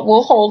said, well,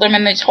 we'll hold them,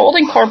 and these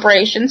holding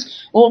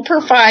corporations will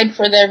provide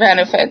for their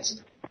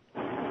benefits.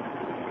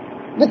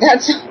 But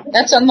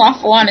that's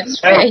unlawful on its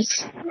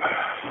face.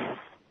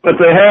 But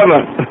they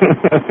haven't.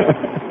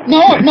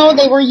 No,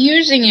 they were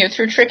using you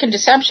through trick and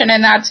deception,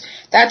 and that's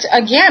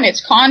again,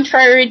 it's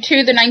contrary to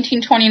the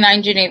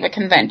 1929 Geneva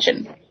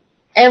Convention.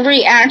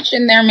 Every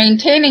action they're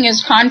maintaining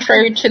is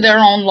contrary to their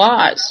own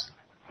laws,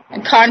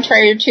 and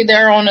contrary to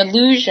their own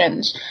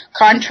illusions,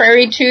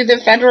 contrary to the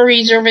Federal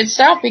Reserve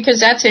itself, because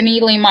that's an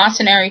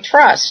eleemosynary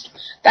trust.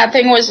 That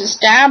thing was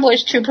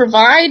established to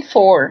provide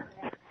for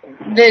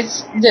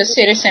the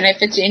citizen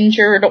if it's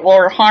injured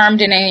or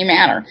harmed in any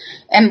manner.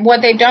 And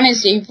what they've done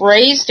is they've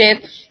raised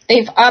it,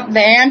 they've upped the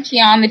ante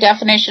on the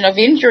definition of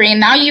injury, and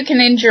now you can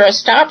injure a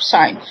stop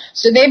sign.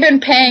 So they've been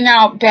paying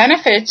out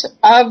benefits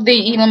of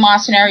the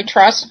eleemosynary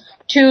trust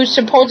to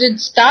supposed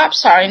stop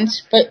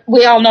signs, but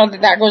we all know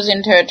that goes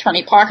into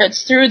attorney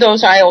pockets through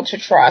those IOTA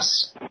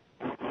trusts.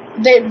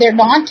 They're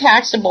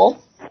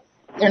non-taxable.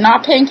 They're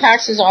not paying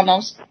taxes on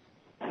those.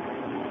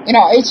 You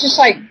know, it's just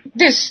like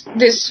this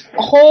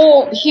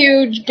whole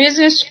huge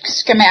business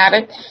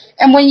schematic.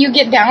 And when you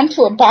get down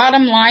to a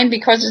bottom line,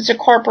 because it's a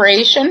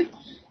corporation,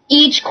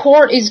 each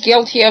court is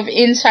guilty of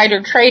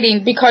insider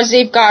trading because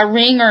they've got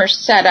ringers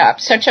set up,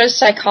 such as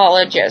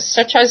psychologists,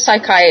 such as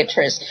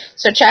psychiatrists,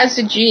 such as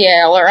the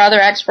GL or other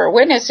expert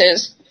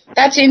witnesses.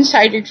 That's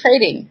insider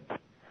trading.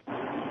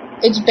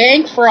 It's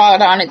bank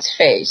fraud on its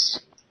face.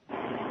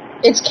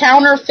 It's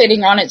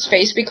counterfeiting on its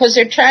face, because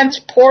they're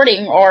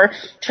transporting or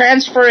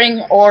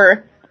transferring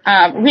or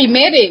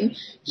remitting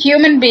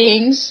human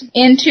beings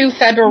into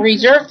Federal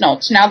Reserve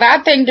notes. Now,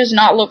 that thing does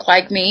not look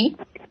like me.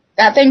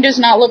 That thing does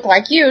not look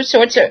like you,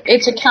 so it's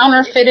a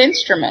counterfeit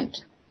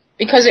instrument,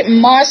 because it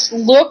must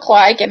look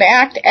like and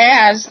act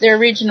as the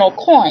original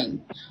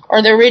coin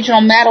or the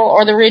original metal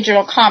or the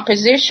original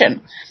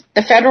composition.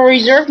 The Federal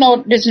Reserve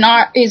note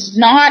is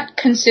not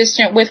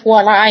consistent with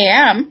what I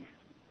am.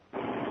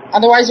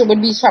 Otherwise, it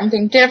would be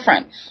something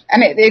different.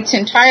 And it's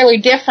entirely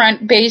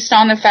different based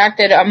on the fact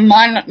that a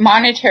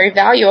monetary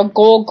value, a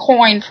gold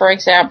coin, for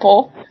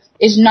example,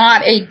 is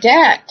not a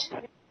debt.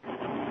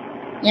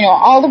 You know,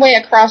 all the way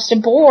across the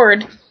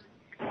board,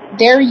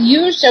 their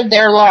use of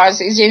their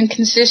laws is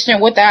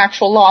inconsistent with the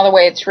actual law the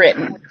way it's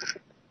written.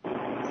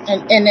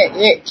 And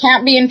it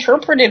can't be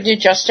interpreted to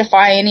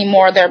justify any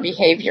more of their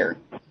behavior.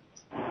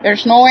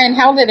 There's no way in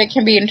hell that it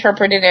can be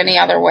interpreted any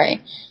other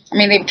way. I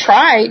mean, they've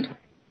tried.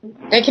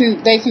 They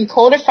can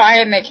codify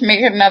it and they can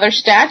make another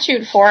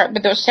statute for it,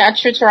 but those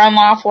statutes are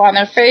unlawful on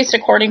their face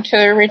according to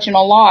the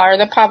original law or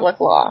the public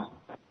law.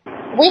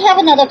 We have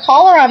another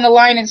caller on the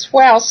line as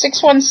well,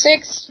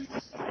 616.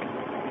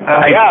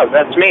 Yeah,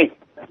 that's me.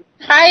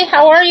 Hi,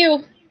 how are you?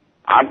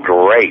 I'm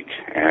great,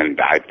 and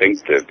I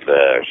think that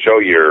the show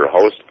you're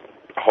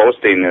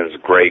hosting is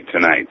great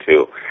tonight,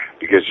 too,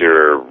 because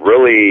you're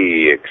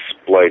really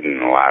exploiting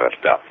a lot of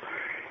stuff.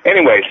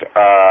 Anyways,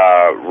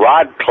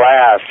 Rod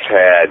Class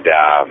had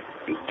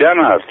done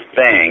a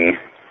thing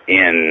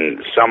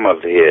in some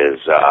of his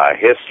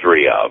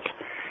history of,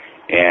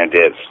 and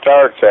it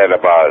starts at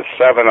about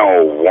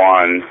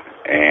 7:01,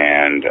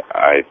 and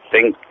I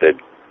think the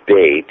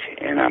date,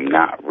 and I'm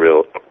not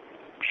real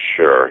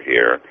sure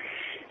here,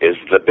 is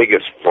the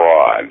biggest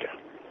fraud.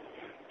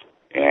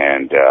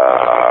 And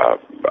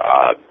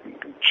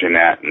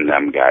Jeanette and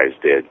them guys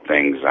did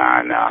things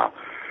on,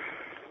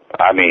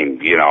 I mean,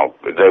 you know,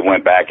 they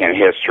went back in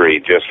history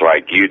just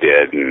like you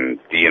did, and,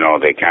 you know,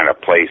 they kind of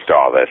placed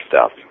all this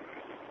stuff.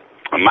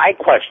 My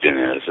question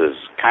is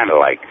kind of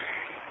like,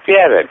 if you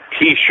had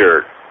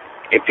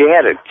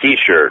a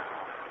T-shirt,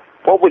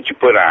 what would you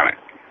put on it?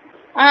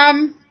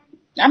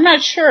 I'm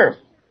not sure.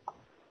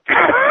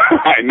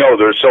 I know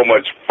there's so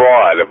much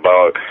fraud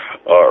about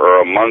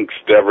or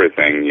amongst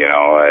everything, you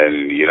know,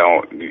 and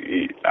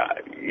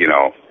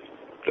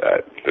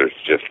there's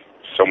just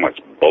so much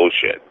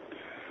bullshit.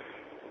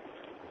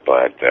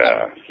 But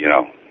you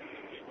know,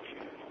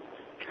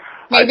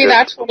 maybe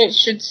that's what it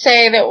should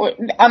say. That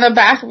on the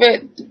back of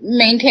it,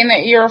 maintain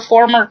that you're a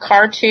former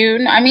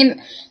cartoon. I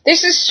mean,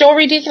 this is so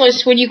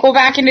ridiculous when you go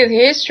back into the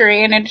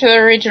history and into the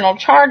original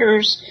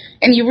charters,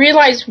 and you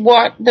realize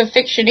what the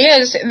fiction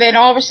is, and then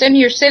all of a sudden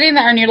you're sitting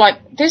there and you're like,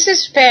 this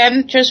is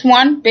just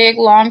one big,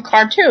 long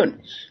cartoon.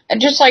 And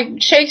just like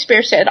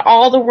Shakespeare said,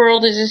 all the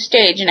world is a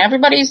stage, and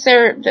everybody's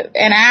there,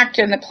 an act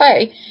in the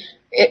play.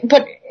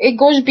 But it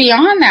goes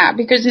beyond that,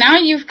 because now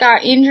you've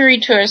got injury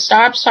to a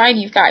stop sign,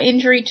 you've got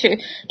injury to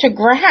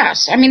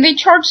grass. I mean, they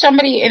charged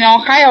somebody in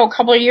Ohio a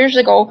couple of years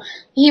ago.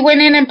 He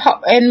went in and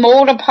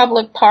mowed a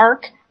public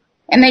park,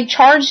 and they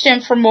charged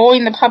him for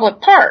mowing the public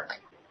park.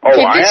 Oh,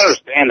 okay, I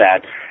understand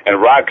that.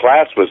 And Rod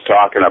Class was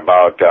talking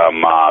about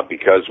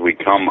because we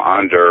come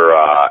under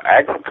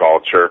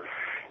agriculture,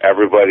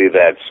 everybody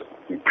that's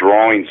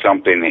growing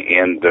something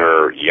in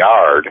their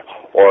yard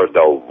or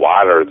the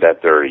water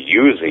that they're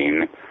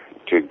using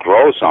to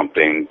grow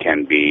something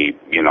can be,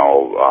 you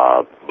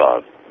know,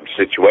 a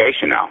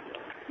situation now.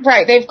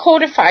 Right, they've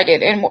codified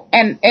it,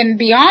 and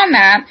beyond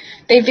that,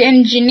 they've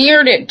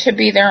engineered it to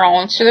be their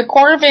own. So the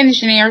Corps of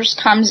Engineers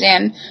comes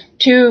in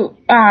to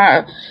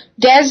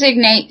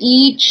designate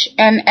each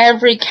and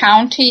every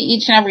county,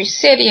 each and every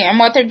city, and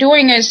what they're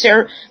doing is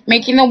they're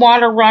making the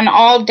water run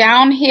all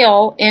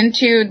downhill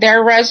into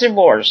their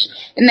reservoirs,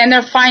 and then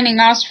they're fining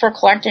us for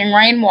collecting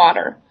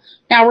rainwater.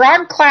 Now,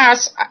 Rod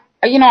Class,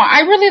 you know,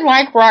 I really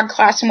like Rod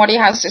Class and what he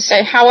has to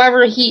say.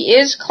 However, he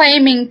is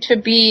claiming to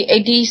be a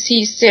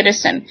D.C.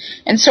 citizen.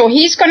 And so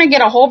he's going to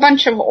get a whole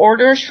bunch of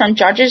orders from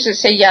judges that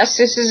say, yes,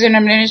 this is an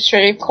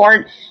administrative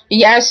court.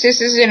 Yes, this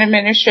is an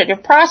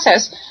administrative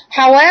process.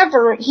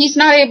 However, he's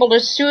not able to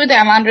sue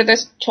them under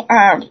this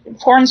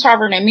Foreign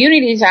Sovereign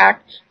Immunities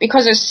Act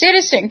because a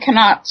citizen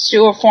cannot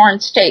sue a foreign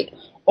state.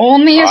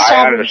 Only a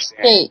sovereign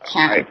state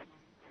can.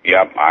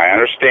 Yep, I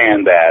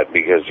understand that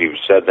because you've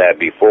said that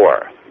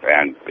before.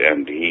 And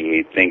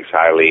he thinks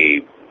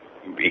very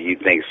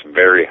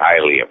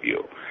highly of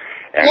you.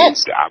 And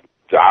yes.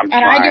 I'm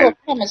and I do of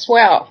him as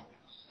well.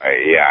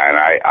 Yeah, and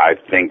I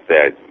think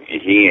that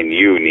he and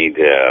you need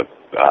to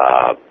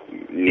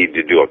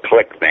do a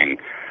click thing.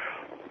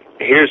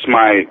 Here's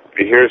my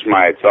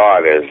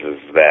thought is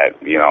that,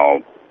 you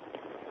know,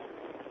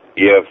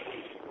 if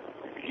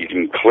you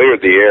can clear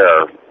the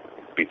air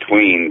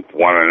between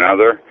one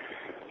another,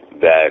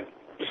 that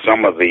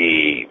some of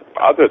the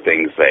other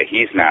things that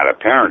he's not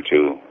apparent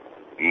to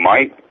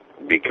might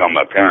become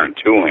apparent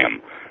to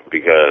him,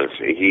 because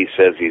he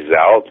says he's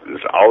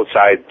this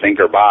outside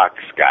thinker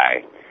box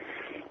guy,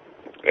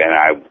 and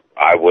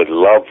I would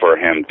love for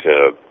him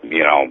to,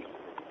 you know,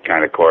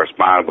 kind of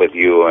correspond with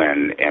you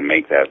and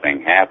make that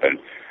thing happen,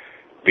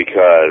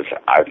 because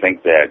I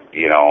think that,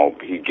 you know,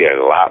 he'd get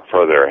a lot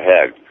further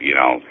ahead. You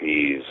know,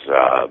 he's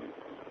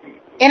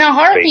in a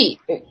heartbeat.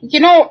 You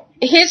know,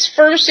 his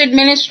first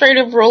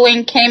administrative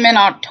ruling came in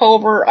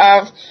October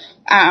of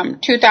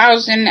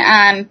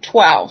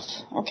 2012,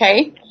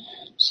 okay?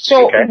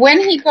 So when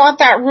he got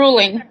that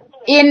ruling,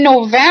 in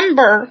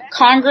November,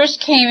 Congress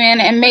came in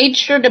and made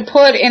sure to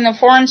put in the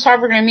Foreign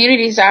Sovereign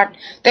Immunities Act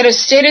that a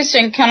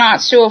citizen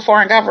cannot sue a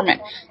foreign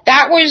government.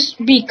 That was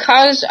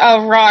because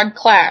of Rod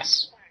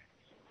Class.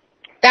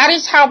 That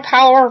is how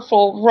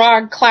powerful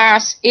Rod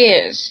Class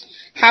is.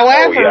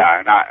 However, oh, yeah,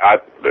 and I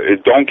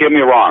don't get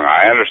me wrong,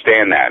 I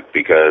understand that,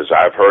 because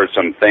I've heard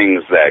some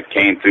things that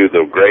came through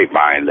the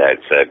grapevine that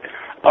said,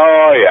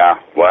 oh, yeah,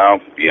 well,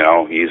 you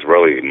know, he's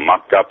really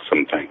mucked up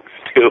some things,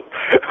 too.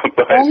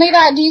 But only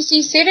that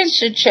D.C.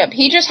 citizenship,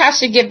 he just has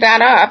to give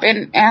that up,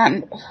 and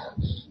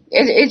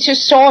it's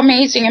just so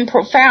amazing and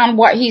profound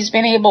what he's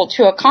been able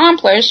to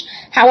accomplish.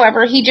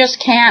 However, he just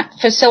can't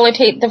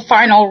facilitate the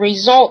final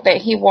result that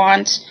he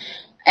wants.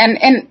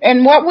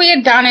 And what we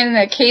had done in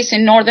the case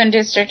in Northern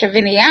District of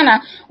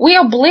Indiana, we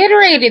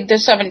obliterated the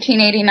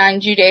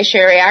 1789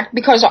 Judiciary Act,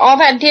 because all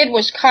that did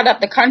was cut up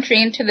the country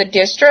into the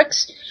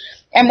districts.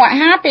 And what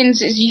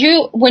happens is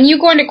when you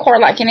go into court,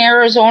 like in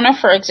Arizona,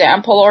 for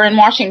example, or in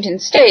Washington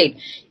State,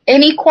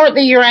 any court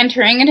that you're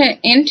entering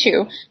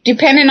into,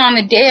 depending on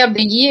the day of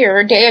the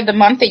year, day of the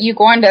month that you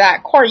go into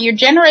that court, you're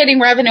generating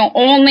revenue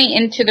only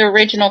into the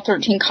original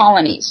 13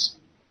 colonies.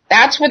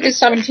 That's what the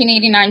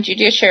 1789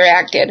 Judiciary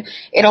Act did.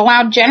 It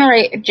allowed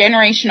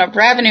generation of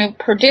revenue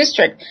per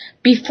district.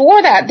 Before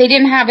that, they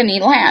didn't have any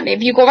land.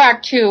 If you go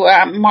back to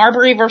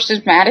Marbury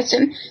versus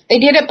Madison, they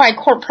did it by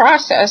court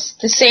process,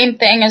 the same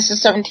thing as the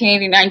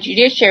 1789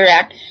 Judiciary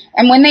Act.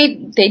 And when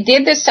they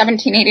did the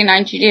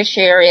 1789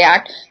 Judiciary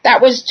Act,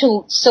 that was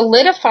to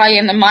solidify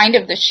in the mind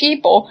of the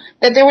sheeple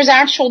that there was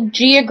actual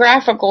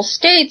geographical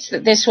states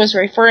that this was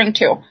referring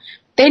to.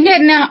 They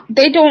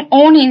don't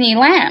own any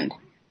land.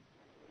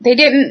 They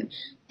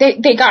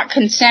got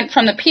consent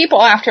from the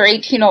people after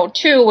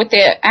 1802 with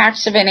the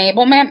Acts of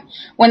Enablement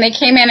when they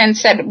came in and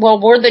said,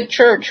 well, we're the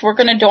church. We're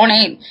going to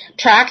donate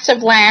tracts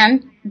of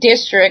land,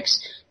 districts,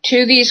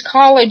 to these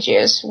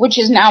colleges, which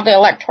is now the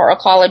electoral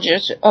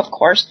colleges, of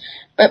course.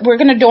 But we're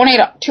going to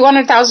donate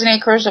 200,000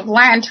 acres of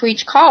land to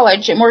each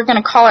college, and we're going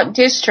to call it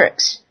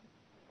districts.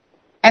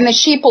 And the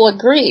sheeple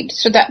agreed,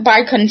 so that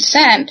by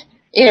consent,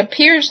 it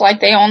appears like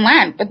they own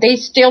land, but they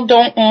still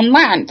don't own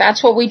land.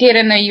 That's what we did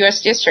in the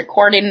U.S. District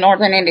Court in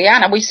northern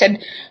Indiana. We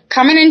said,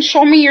 come in and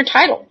show me your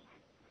title.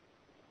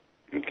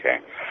 Okay.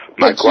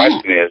 My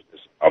question is,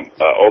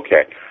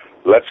 okay,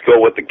 let's go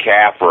with the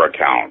CAFR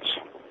accounts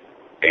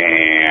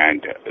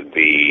and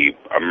the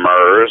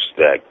MERS,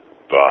 that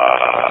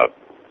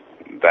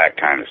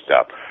kind of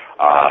stuff.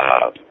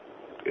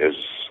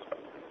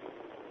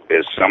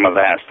 Is some of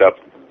that stuff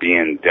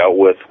being dealt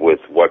with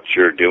what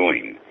you're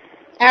doing?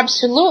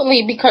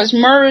 Absolutely, because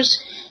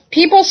MERS,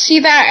 people see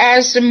that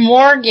as the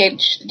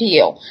mortgage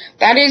deal.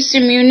 That is the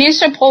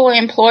Municipal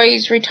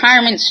Employees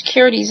Retirement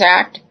Securities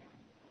Act,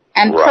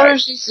 and right.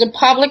 PERS is the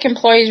Public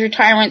Employees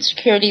Retirement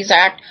Securities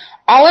Act.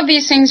 All of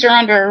these things are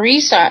under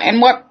ERISA,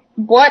 and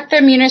what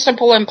the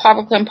municipal and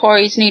public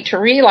employees need to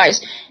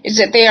realize is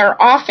that they are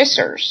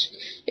officers.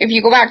 If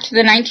you go back to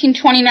the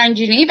 1929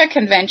 Geneva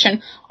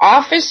Convention,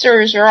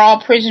 officers are all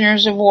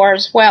prisoners of war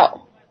as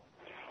well.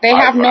 They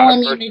have no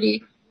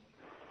immunity.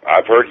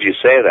 I've heard you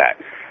say that.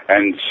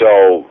 And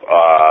so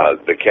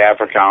the CAF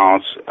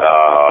accounts,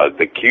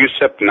 the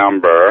QSIP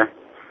number,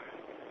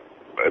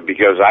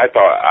 because I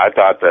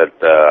thought that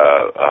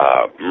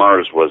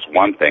MERS was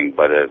one thing,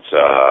 but it's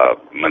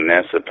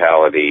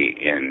municipality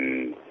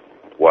in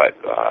what?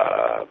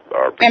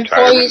 Or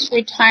Employees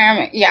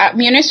retirement. Yeah,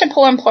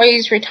 Municipal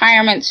Employees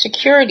Retirement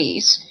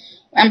Securities.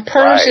 And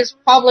PERS is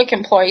Public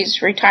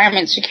Employees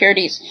Retirement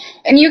Securities.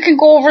 And you can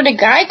go over to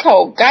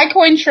Geico.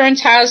 Geico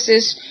Insurance has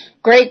this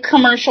great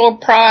commercial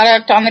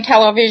product on the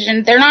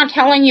television. They're not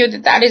telling you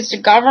that that is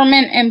the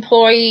government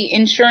employee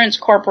insurance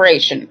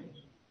corporation.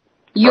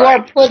 You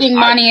are putting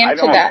money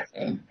into that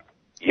thing.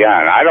 Yeah,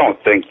 and I don't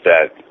think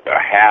that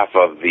half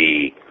of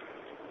the,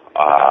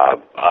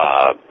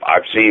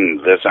 I've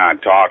seen this on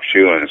Talk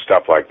Show and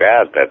stuff like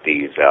that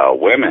these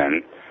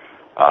women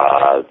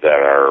that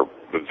are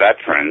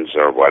veterans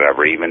or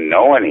whatever even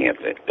know any of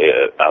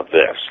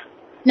this.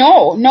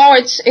 No,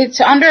 it's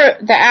under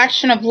the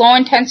action of low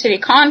intensity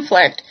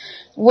conflict.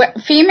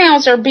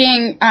 Females are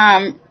being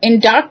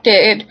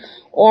inducted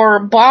or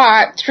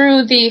bought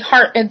through the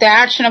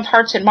action of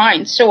hearts and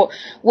minds. So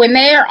when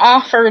they are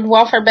offered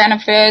welfare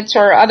benefits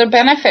or other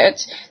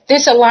benefits,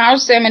 this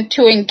allows them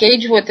to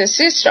engage with the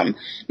system.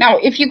 Now,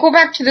 if you go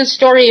back to the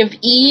story of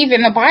Eve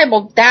in the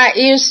Bible, that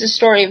is the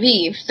story of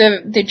Eve.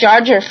 The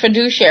judge or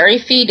fiduciary,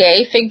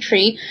 fig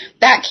tree,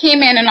 that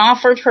came in and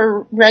offered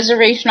her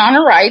reservation on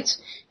her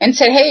rights and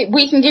said, hey,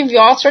 we can give you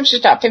all sorts of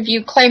stuff if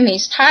you claim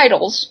these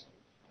titles,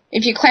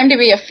 if you claim to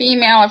be a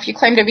female, if you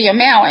claim to be a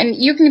male. And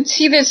you can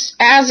see this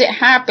as it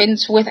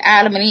happens with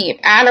Adam and Eve.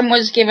 Adam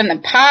was given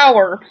the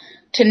power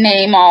to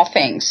name all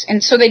things.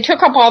 And so they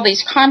took up all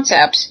these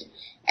concepts.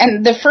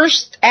 And the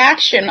first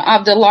action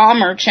of the law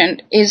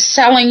merchant is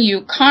selling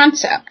you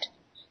concept.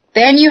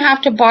 Then you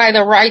have to buy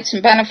the rights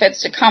and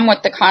benefits that come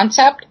with the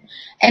concept.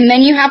 And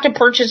then you have to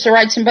purchase the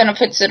rights and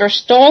benefits that are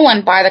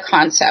stolen by the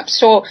concept.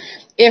 So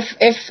if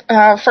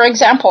for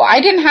example, I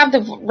didn't have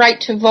the right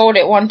to vote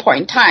at one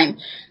point in time,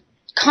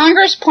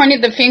 Congress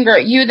pointed the finger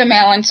at you, the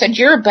male, and said,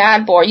 you're a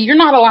bad boy. You're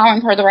not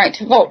allowing her the right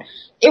to vote.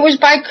 It was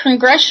by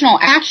congressional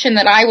action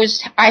that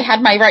I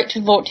had my right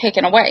to vote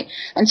taken away.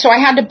 And so I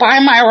had to buy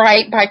my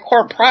right by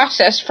court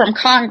process from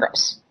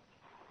Congress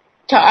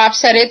to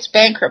offset its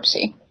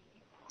bankruptcy.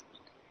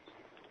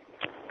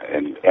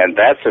 And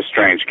that's a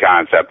strange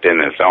concept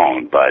in its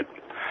own, but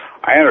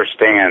I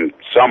understand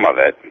some of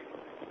it,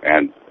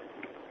 and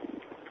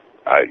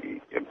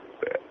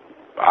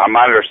I'm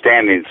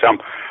understanding some,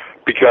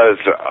 because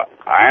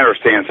I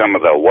understand some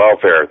of the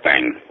welfare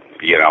thing,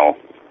 you know.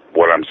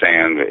 What I'm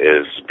saying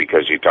is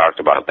because you talked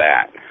about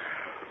that.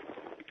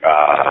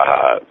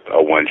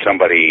 When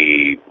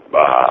somebody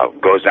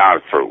goes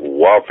out for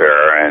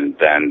welfare and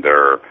then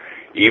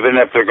even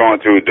if they're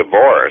going through a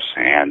divorce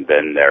and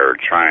then they're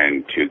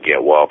trying to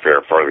get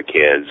welfare for the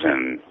kids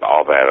and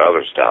all that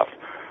other stuff,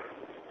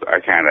 I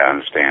kind of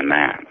understand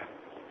that.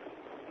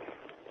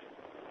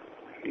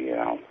 You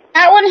know.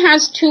 That one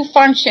has two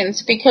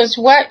functions, because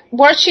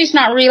what she's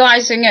not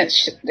realizing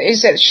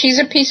is that she's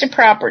a piece of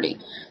property.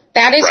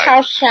 That is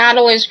how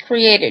shadow is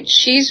created.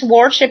 She's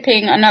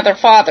worshiping another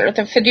father.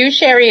 The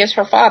fiduciary is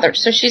her father.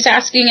 So she's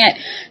asking it,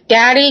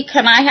 Daddy,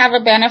 can I have a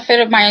benefit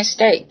of my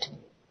estate?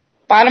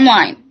 Bottom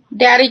line.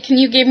 Daddy, can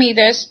you give me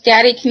this?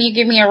 Daddy, can you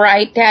give me a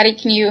right? Daddy,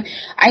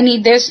 I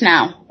need this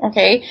now.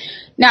 Okay?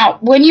 Now,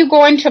 when you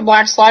go into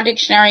Black's Law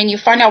Dictionary and you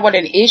find out what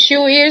an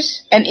issue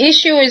is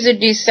a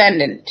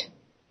descendant.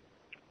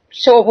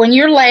 So when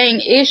you're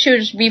laying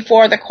issues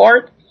before the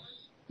court,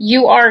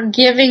 you are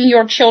giving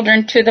your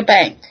children to the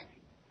bank.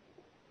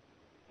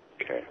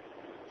 Okay.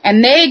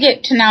 And they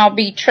get to now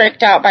be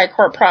tricked out by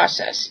court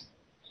process.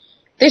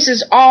 This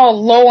is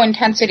all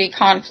low-intensity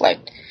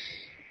conflict.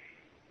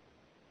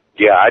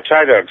 Yeah, I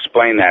try to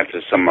explain that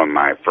to some of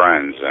my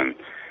friends, and,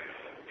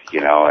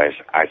 as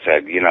I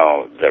said,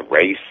 the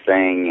race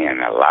thing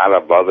and a lot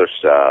of other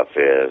stuff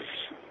it's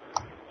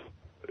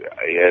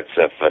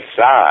a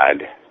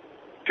facade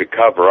to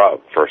cover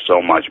up for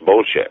so much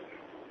bullshit.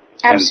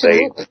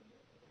 Absolutely.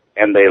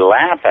 And they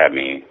laugh at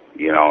me,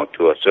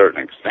 to a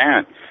certain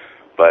extent,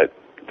 but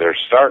they're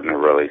starting to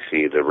really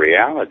see the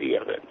reality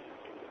of it.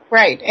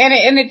 Right,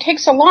 and it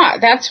takes a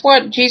lot. That's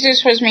what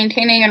Jesus was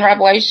maintaining in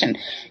Revelation.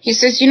 He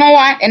says, you know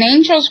what, an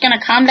angel's going to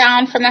come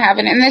down from the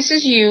heaven, and this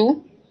is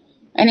you.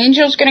 An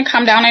angel's going to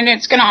come down, and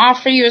it's going to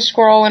offer you a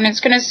scroll, and it's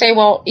going to say,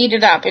 well, eat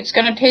it up. It's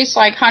going to taste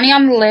like honey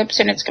on the lips,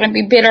 and it's going to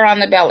be bitter on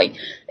the belly.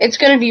 It's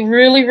going to be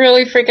really,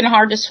 really freaking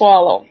hard to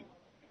swallow.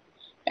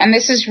 And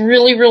this is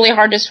really, really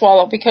hard to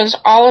swallow because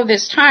all of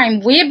this time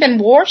we have been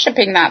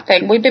worshiping that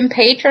thing. We've been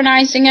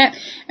patronizing it,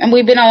 and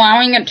we've been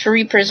allowing it to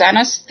represent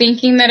us,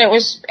 thinking that it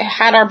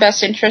had our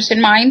best interest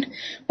in mind,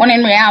 when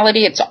in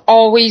reality it's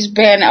always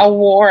been a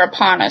war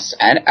upon us,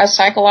 a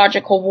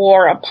psychological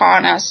war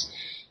upon us.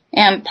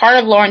 And part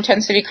of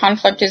low-intensity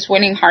conflict is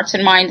winning hearts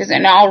and minds,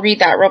 and I'll read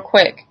that real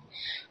quick.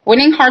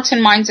 Winning hearts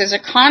and minds is a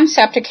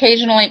concept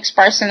occasionally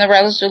expressed in the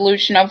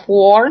resolution of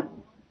war,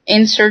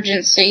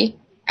 insurgency,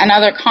 and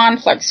other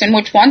conflicts in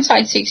which one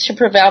side seeks to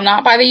prevail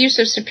not by the use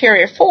of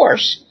superior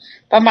force,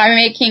 but by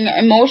making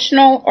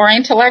emotional or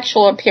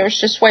intellectual appeals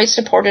to sway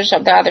supporters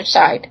of the other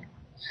side.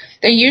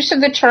 The use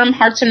of the term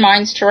hearts and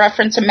minds to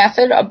reference a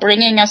method of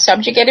bringing a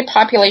subjugated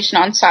population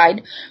on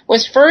side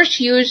was first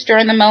used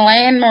during the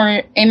Malayan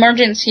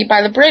emergency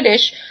by the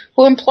British,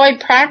 who employed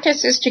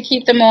practices to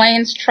keep the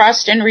Malayans'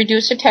 trust and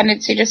reduce a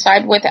tendency to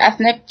side with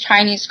ethnic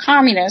Chinese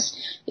communists,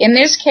 in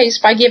this case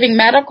by giving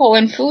medical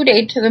and food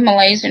aid to the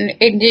Malays and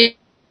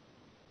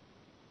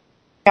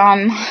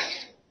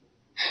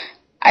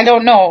I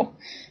don't know.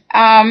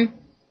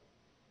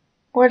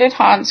 Where did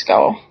Hans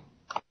go?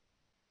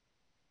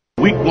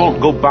 We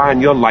won't go by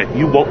in your life.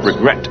 You won't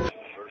regret.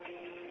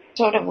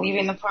 Sort of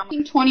leaving the Pfarm.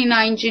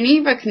 1929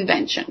 Geneva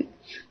Convention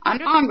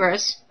under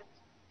Congress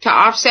to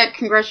offset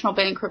congressional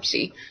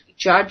bankruptcy.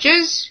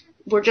 Judges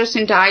were just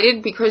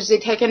indicted because they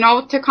take an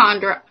oath to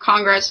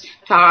Congress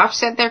to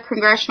offset their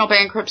congressional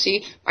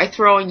bankruptcy by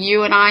throwing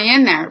you and I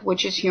in there,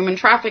 which is human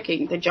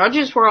trafficking. The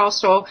judges were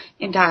also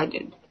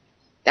indicted.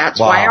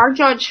 That's why our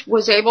judge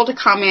was able to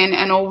come in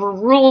and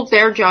overrule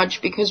their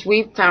judge, because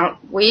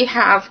we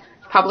have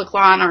public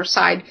law on our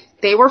side.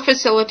 They were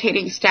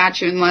facilitating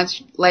statute and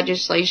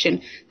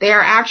legislation. They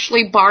are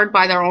actually barred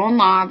by their own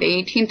law, the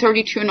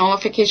 1832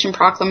 Nullification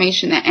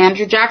Proclamation that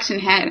Andrew Jackson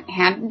had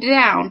handed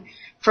down,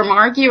 from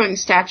arguing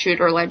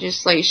statute or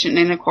legislation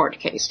in a court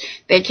case.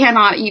 They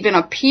cannot even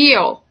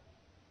appeal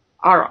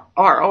our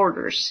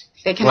orders.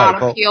 They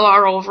cannot appeal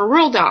our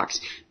overruled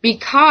docs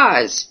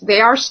because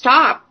they are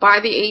stopped by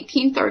the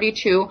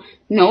 1832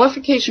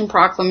 Nullification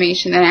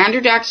Proclamation that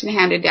Andrew Jackson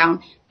handed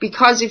down.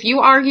 Because if you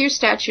argue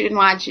statute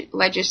and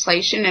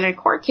legislation in a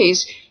court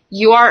case,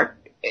 you are,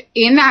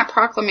 in that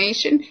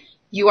proclamation,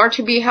 you are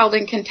to be held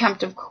in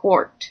contempt of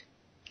court.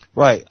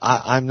 Right.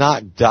 I'm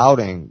not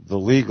doubting the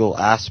legal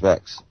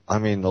aspects,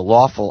 the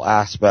lawful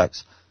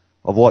aspects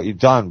of what you've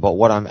done, but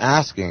what I'm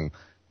asking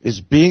is,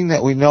 being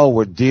that we know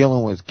we're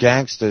dealing with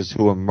gangsters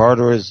who are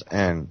murderers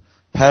and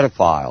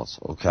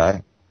pedophiles,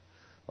 okay?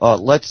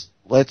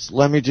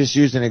 Let me just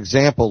use an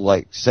example,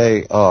 like,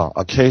 say,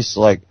 a case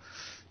like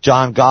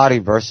John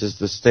Gotti versus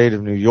the state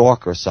of New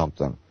York or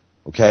something,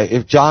 okay?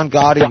 If John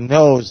Gotti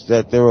knows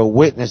that there are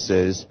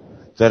witnesses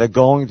that are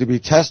going to be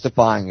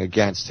testifying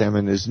against him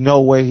and there's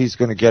no way he's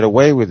going to get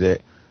away with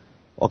it,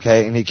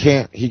 okay, and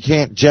he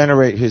can't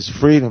generate his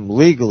freedom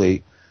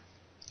legally,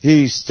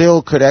 he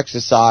still could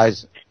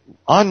exercise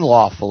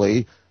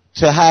unlawfully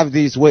to have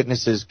these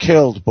witnesses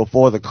killed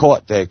before the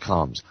court day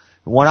comes.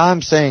 And what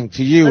I'm saying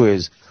to you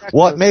is,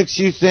 what makes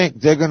you think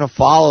they're going to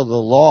follow the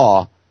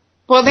law?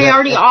 Well, they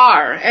already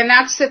are, and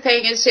that's the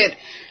thing, is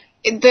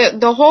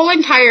the whole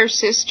entire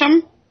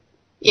system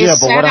is set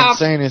up. Yeah, but what I'm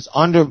saying is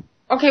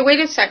Okay, wait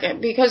a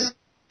second, because it's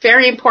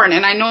very important,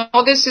 and I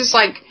know this is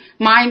like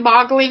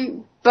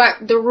mind-boggling,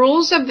 but the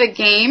rules of the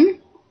game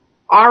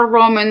are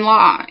Roman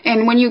law.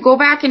 And when you go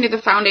back into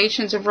the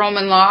foundations of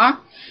Roman law,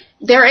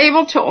 they're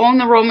able to own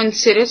the Roman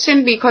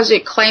citizen because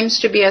it claims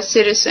to be a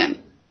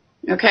citizen.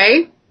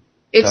 Okay?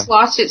 It's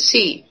lost at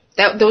sea.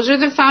 Those are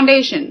the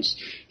foundations.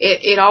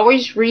 It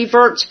always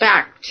reverts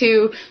back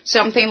to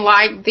something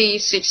like the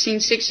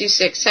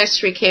 1666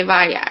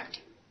 Sestrikevai Act.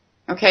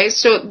 Okay,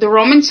 so the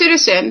Roman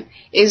citizen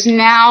is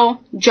now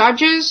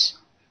judges,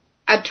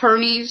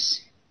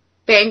 attorneys,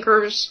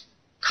 bankers,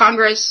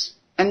 Congress,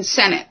 and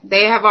Senate.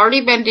 They have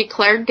already been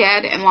declared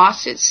dead and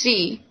lost at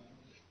sea.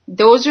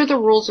 Those are the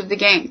rules of the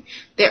game.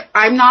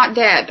 I'm not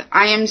dead.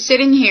 I am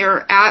sitting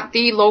here at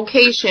the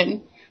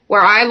location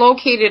where I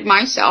located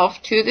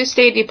myself to the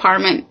State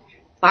Department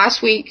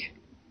last week.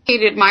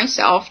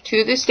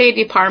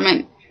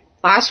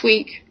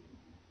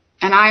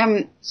 And I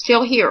am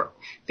still here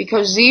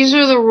because these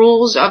are the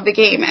rules of the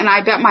game, and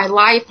I bet my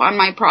life on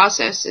my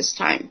process this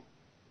time.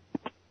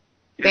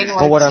 They know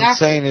but what I'm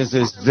saying is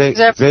they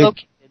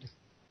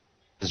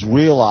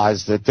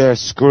realize that they're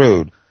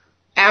screwed.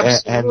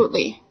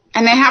 Absolutely.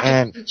 And they have to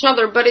help each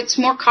other, but it's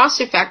more cost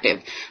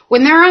effective.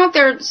 When they're out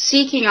there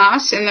seeking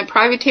us and the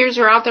privateers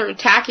are out there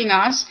attacking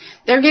us,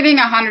 they're getting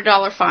a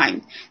 $100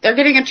 fine. They're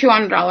getting a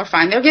 $200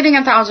 fine. They're getting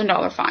a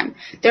 $1,000 fine.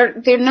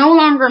 They're no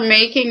longer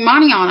making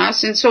money on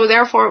us, and so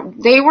therefore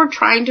they were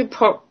trying to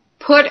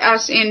put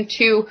us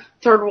into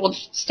third world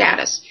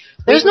status.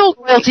 There's no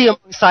loyalty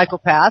among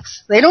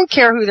psychopaths. They don't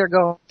care who they're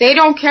going. They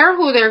don't care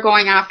who they're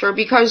going after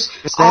because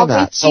all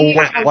they see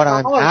So what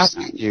I'm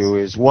asking you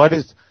is,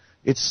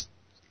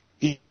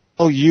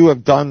 you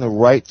have done the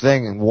right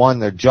thing and won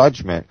their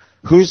judgment.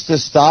 Who's to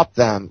stop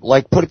them?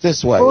 Like, put it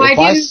this way. Well,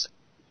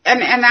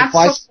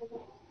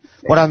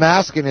 what I'm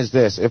asking is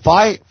this. If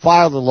I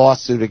filed a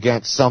lawsuit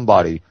against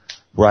somebody,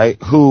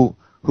 right, who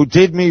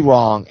did me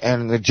wrong,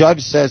 and the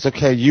judge says,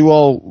 okay, you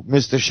owe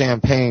Mr.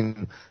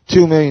 Champagne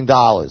 $2 million.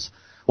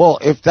 Well,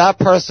 if that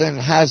person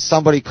has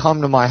somebody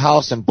come to my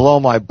house and blow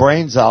my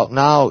brains out,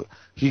 now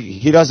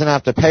he doesn't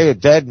have to pay a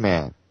dead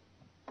man.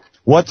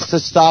 What's to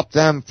stop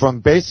them from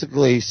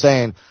basically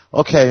saying,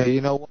 okay,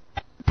 you know what?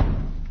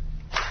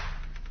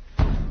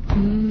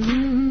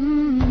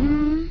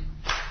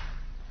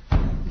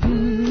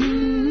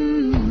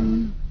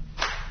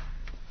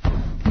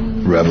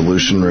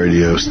 Revolution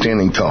Radio,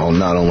 standing tall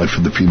not only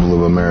for the people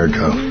of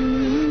America,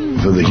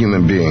 but for the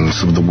human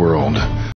beings of the world.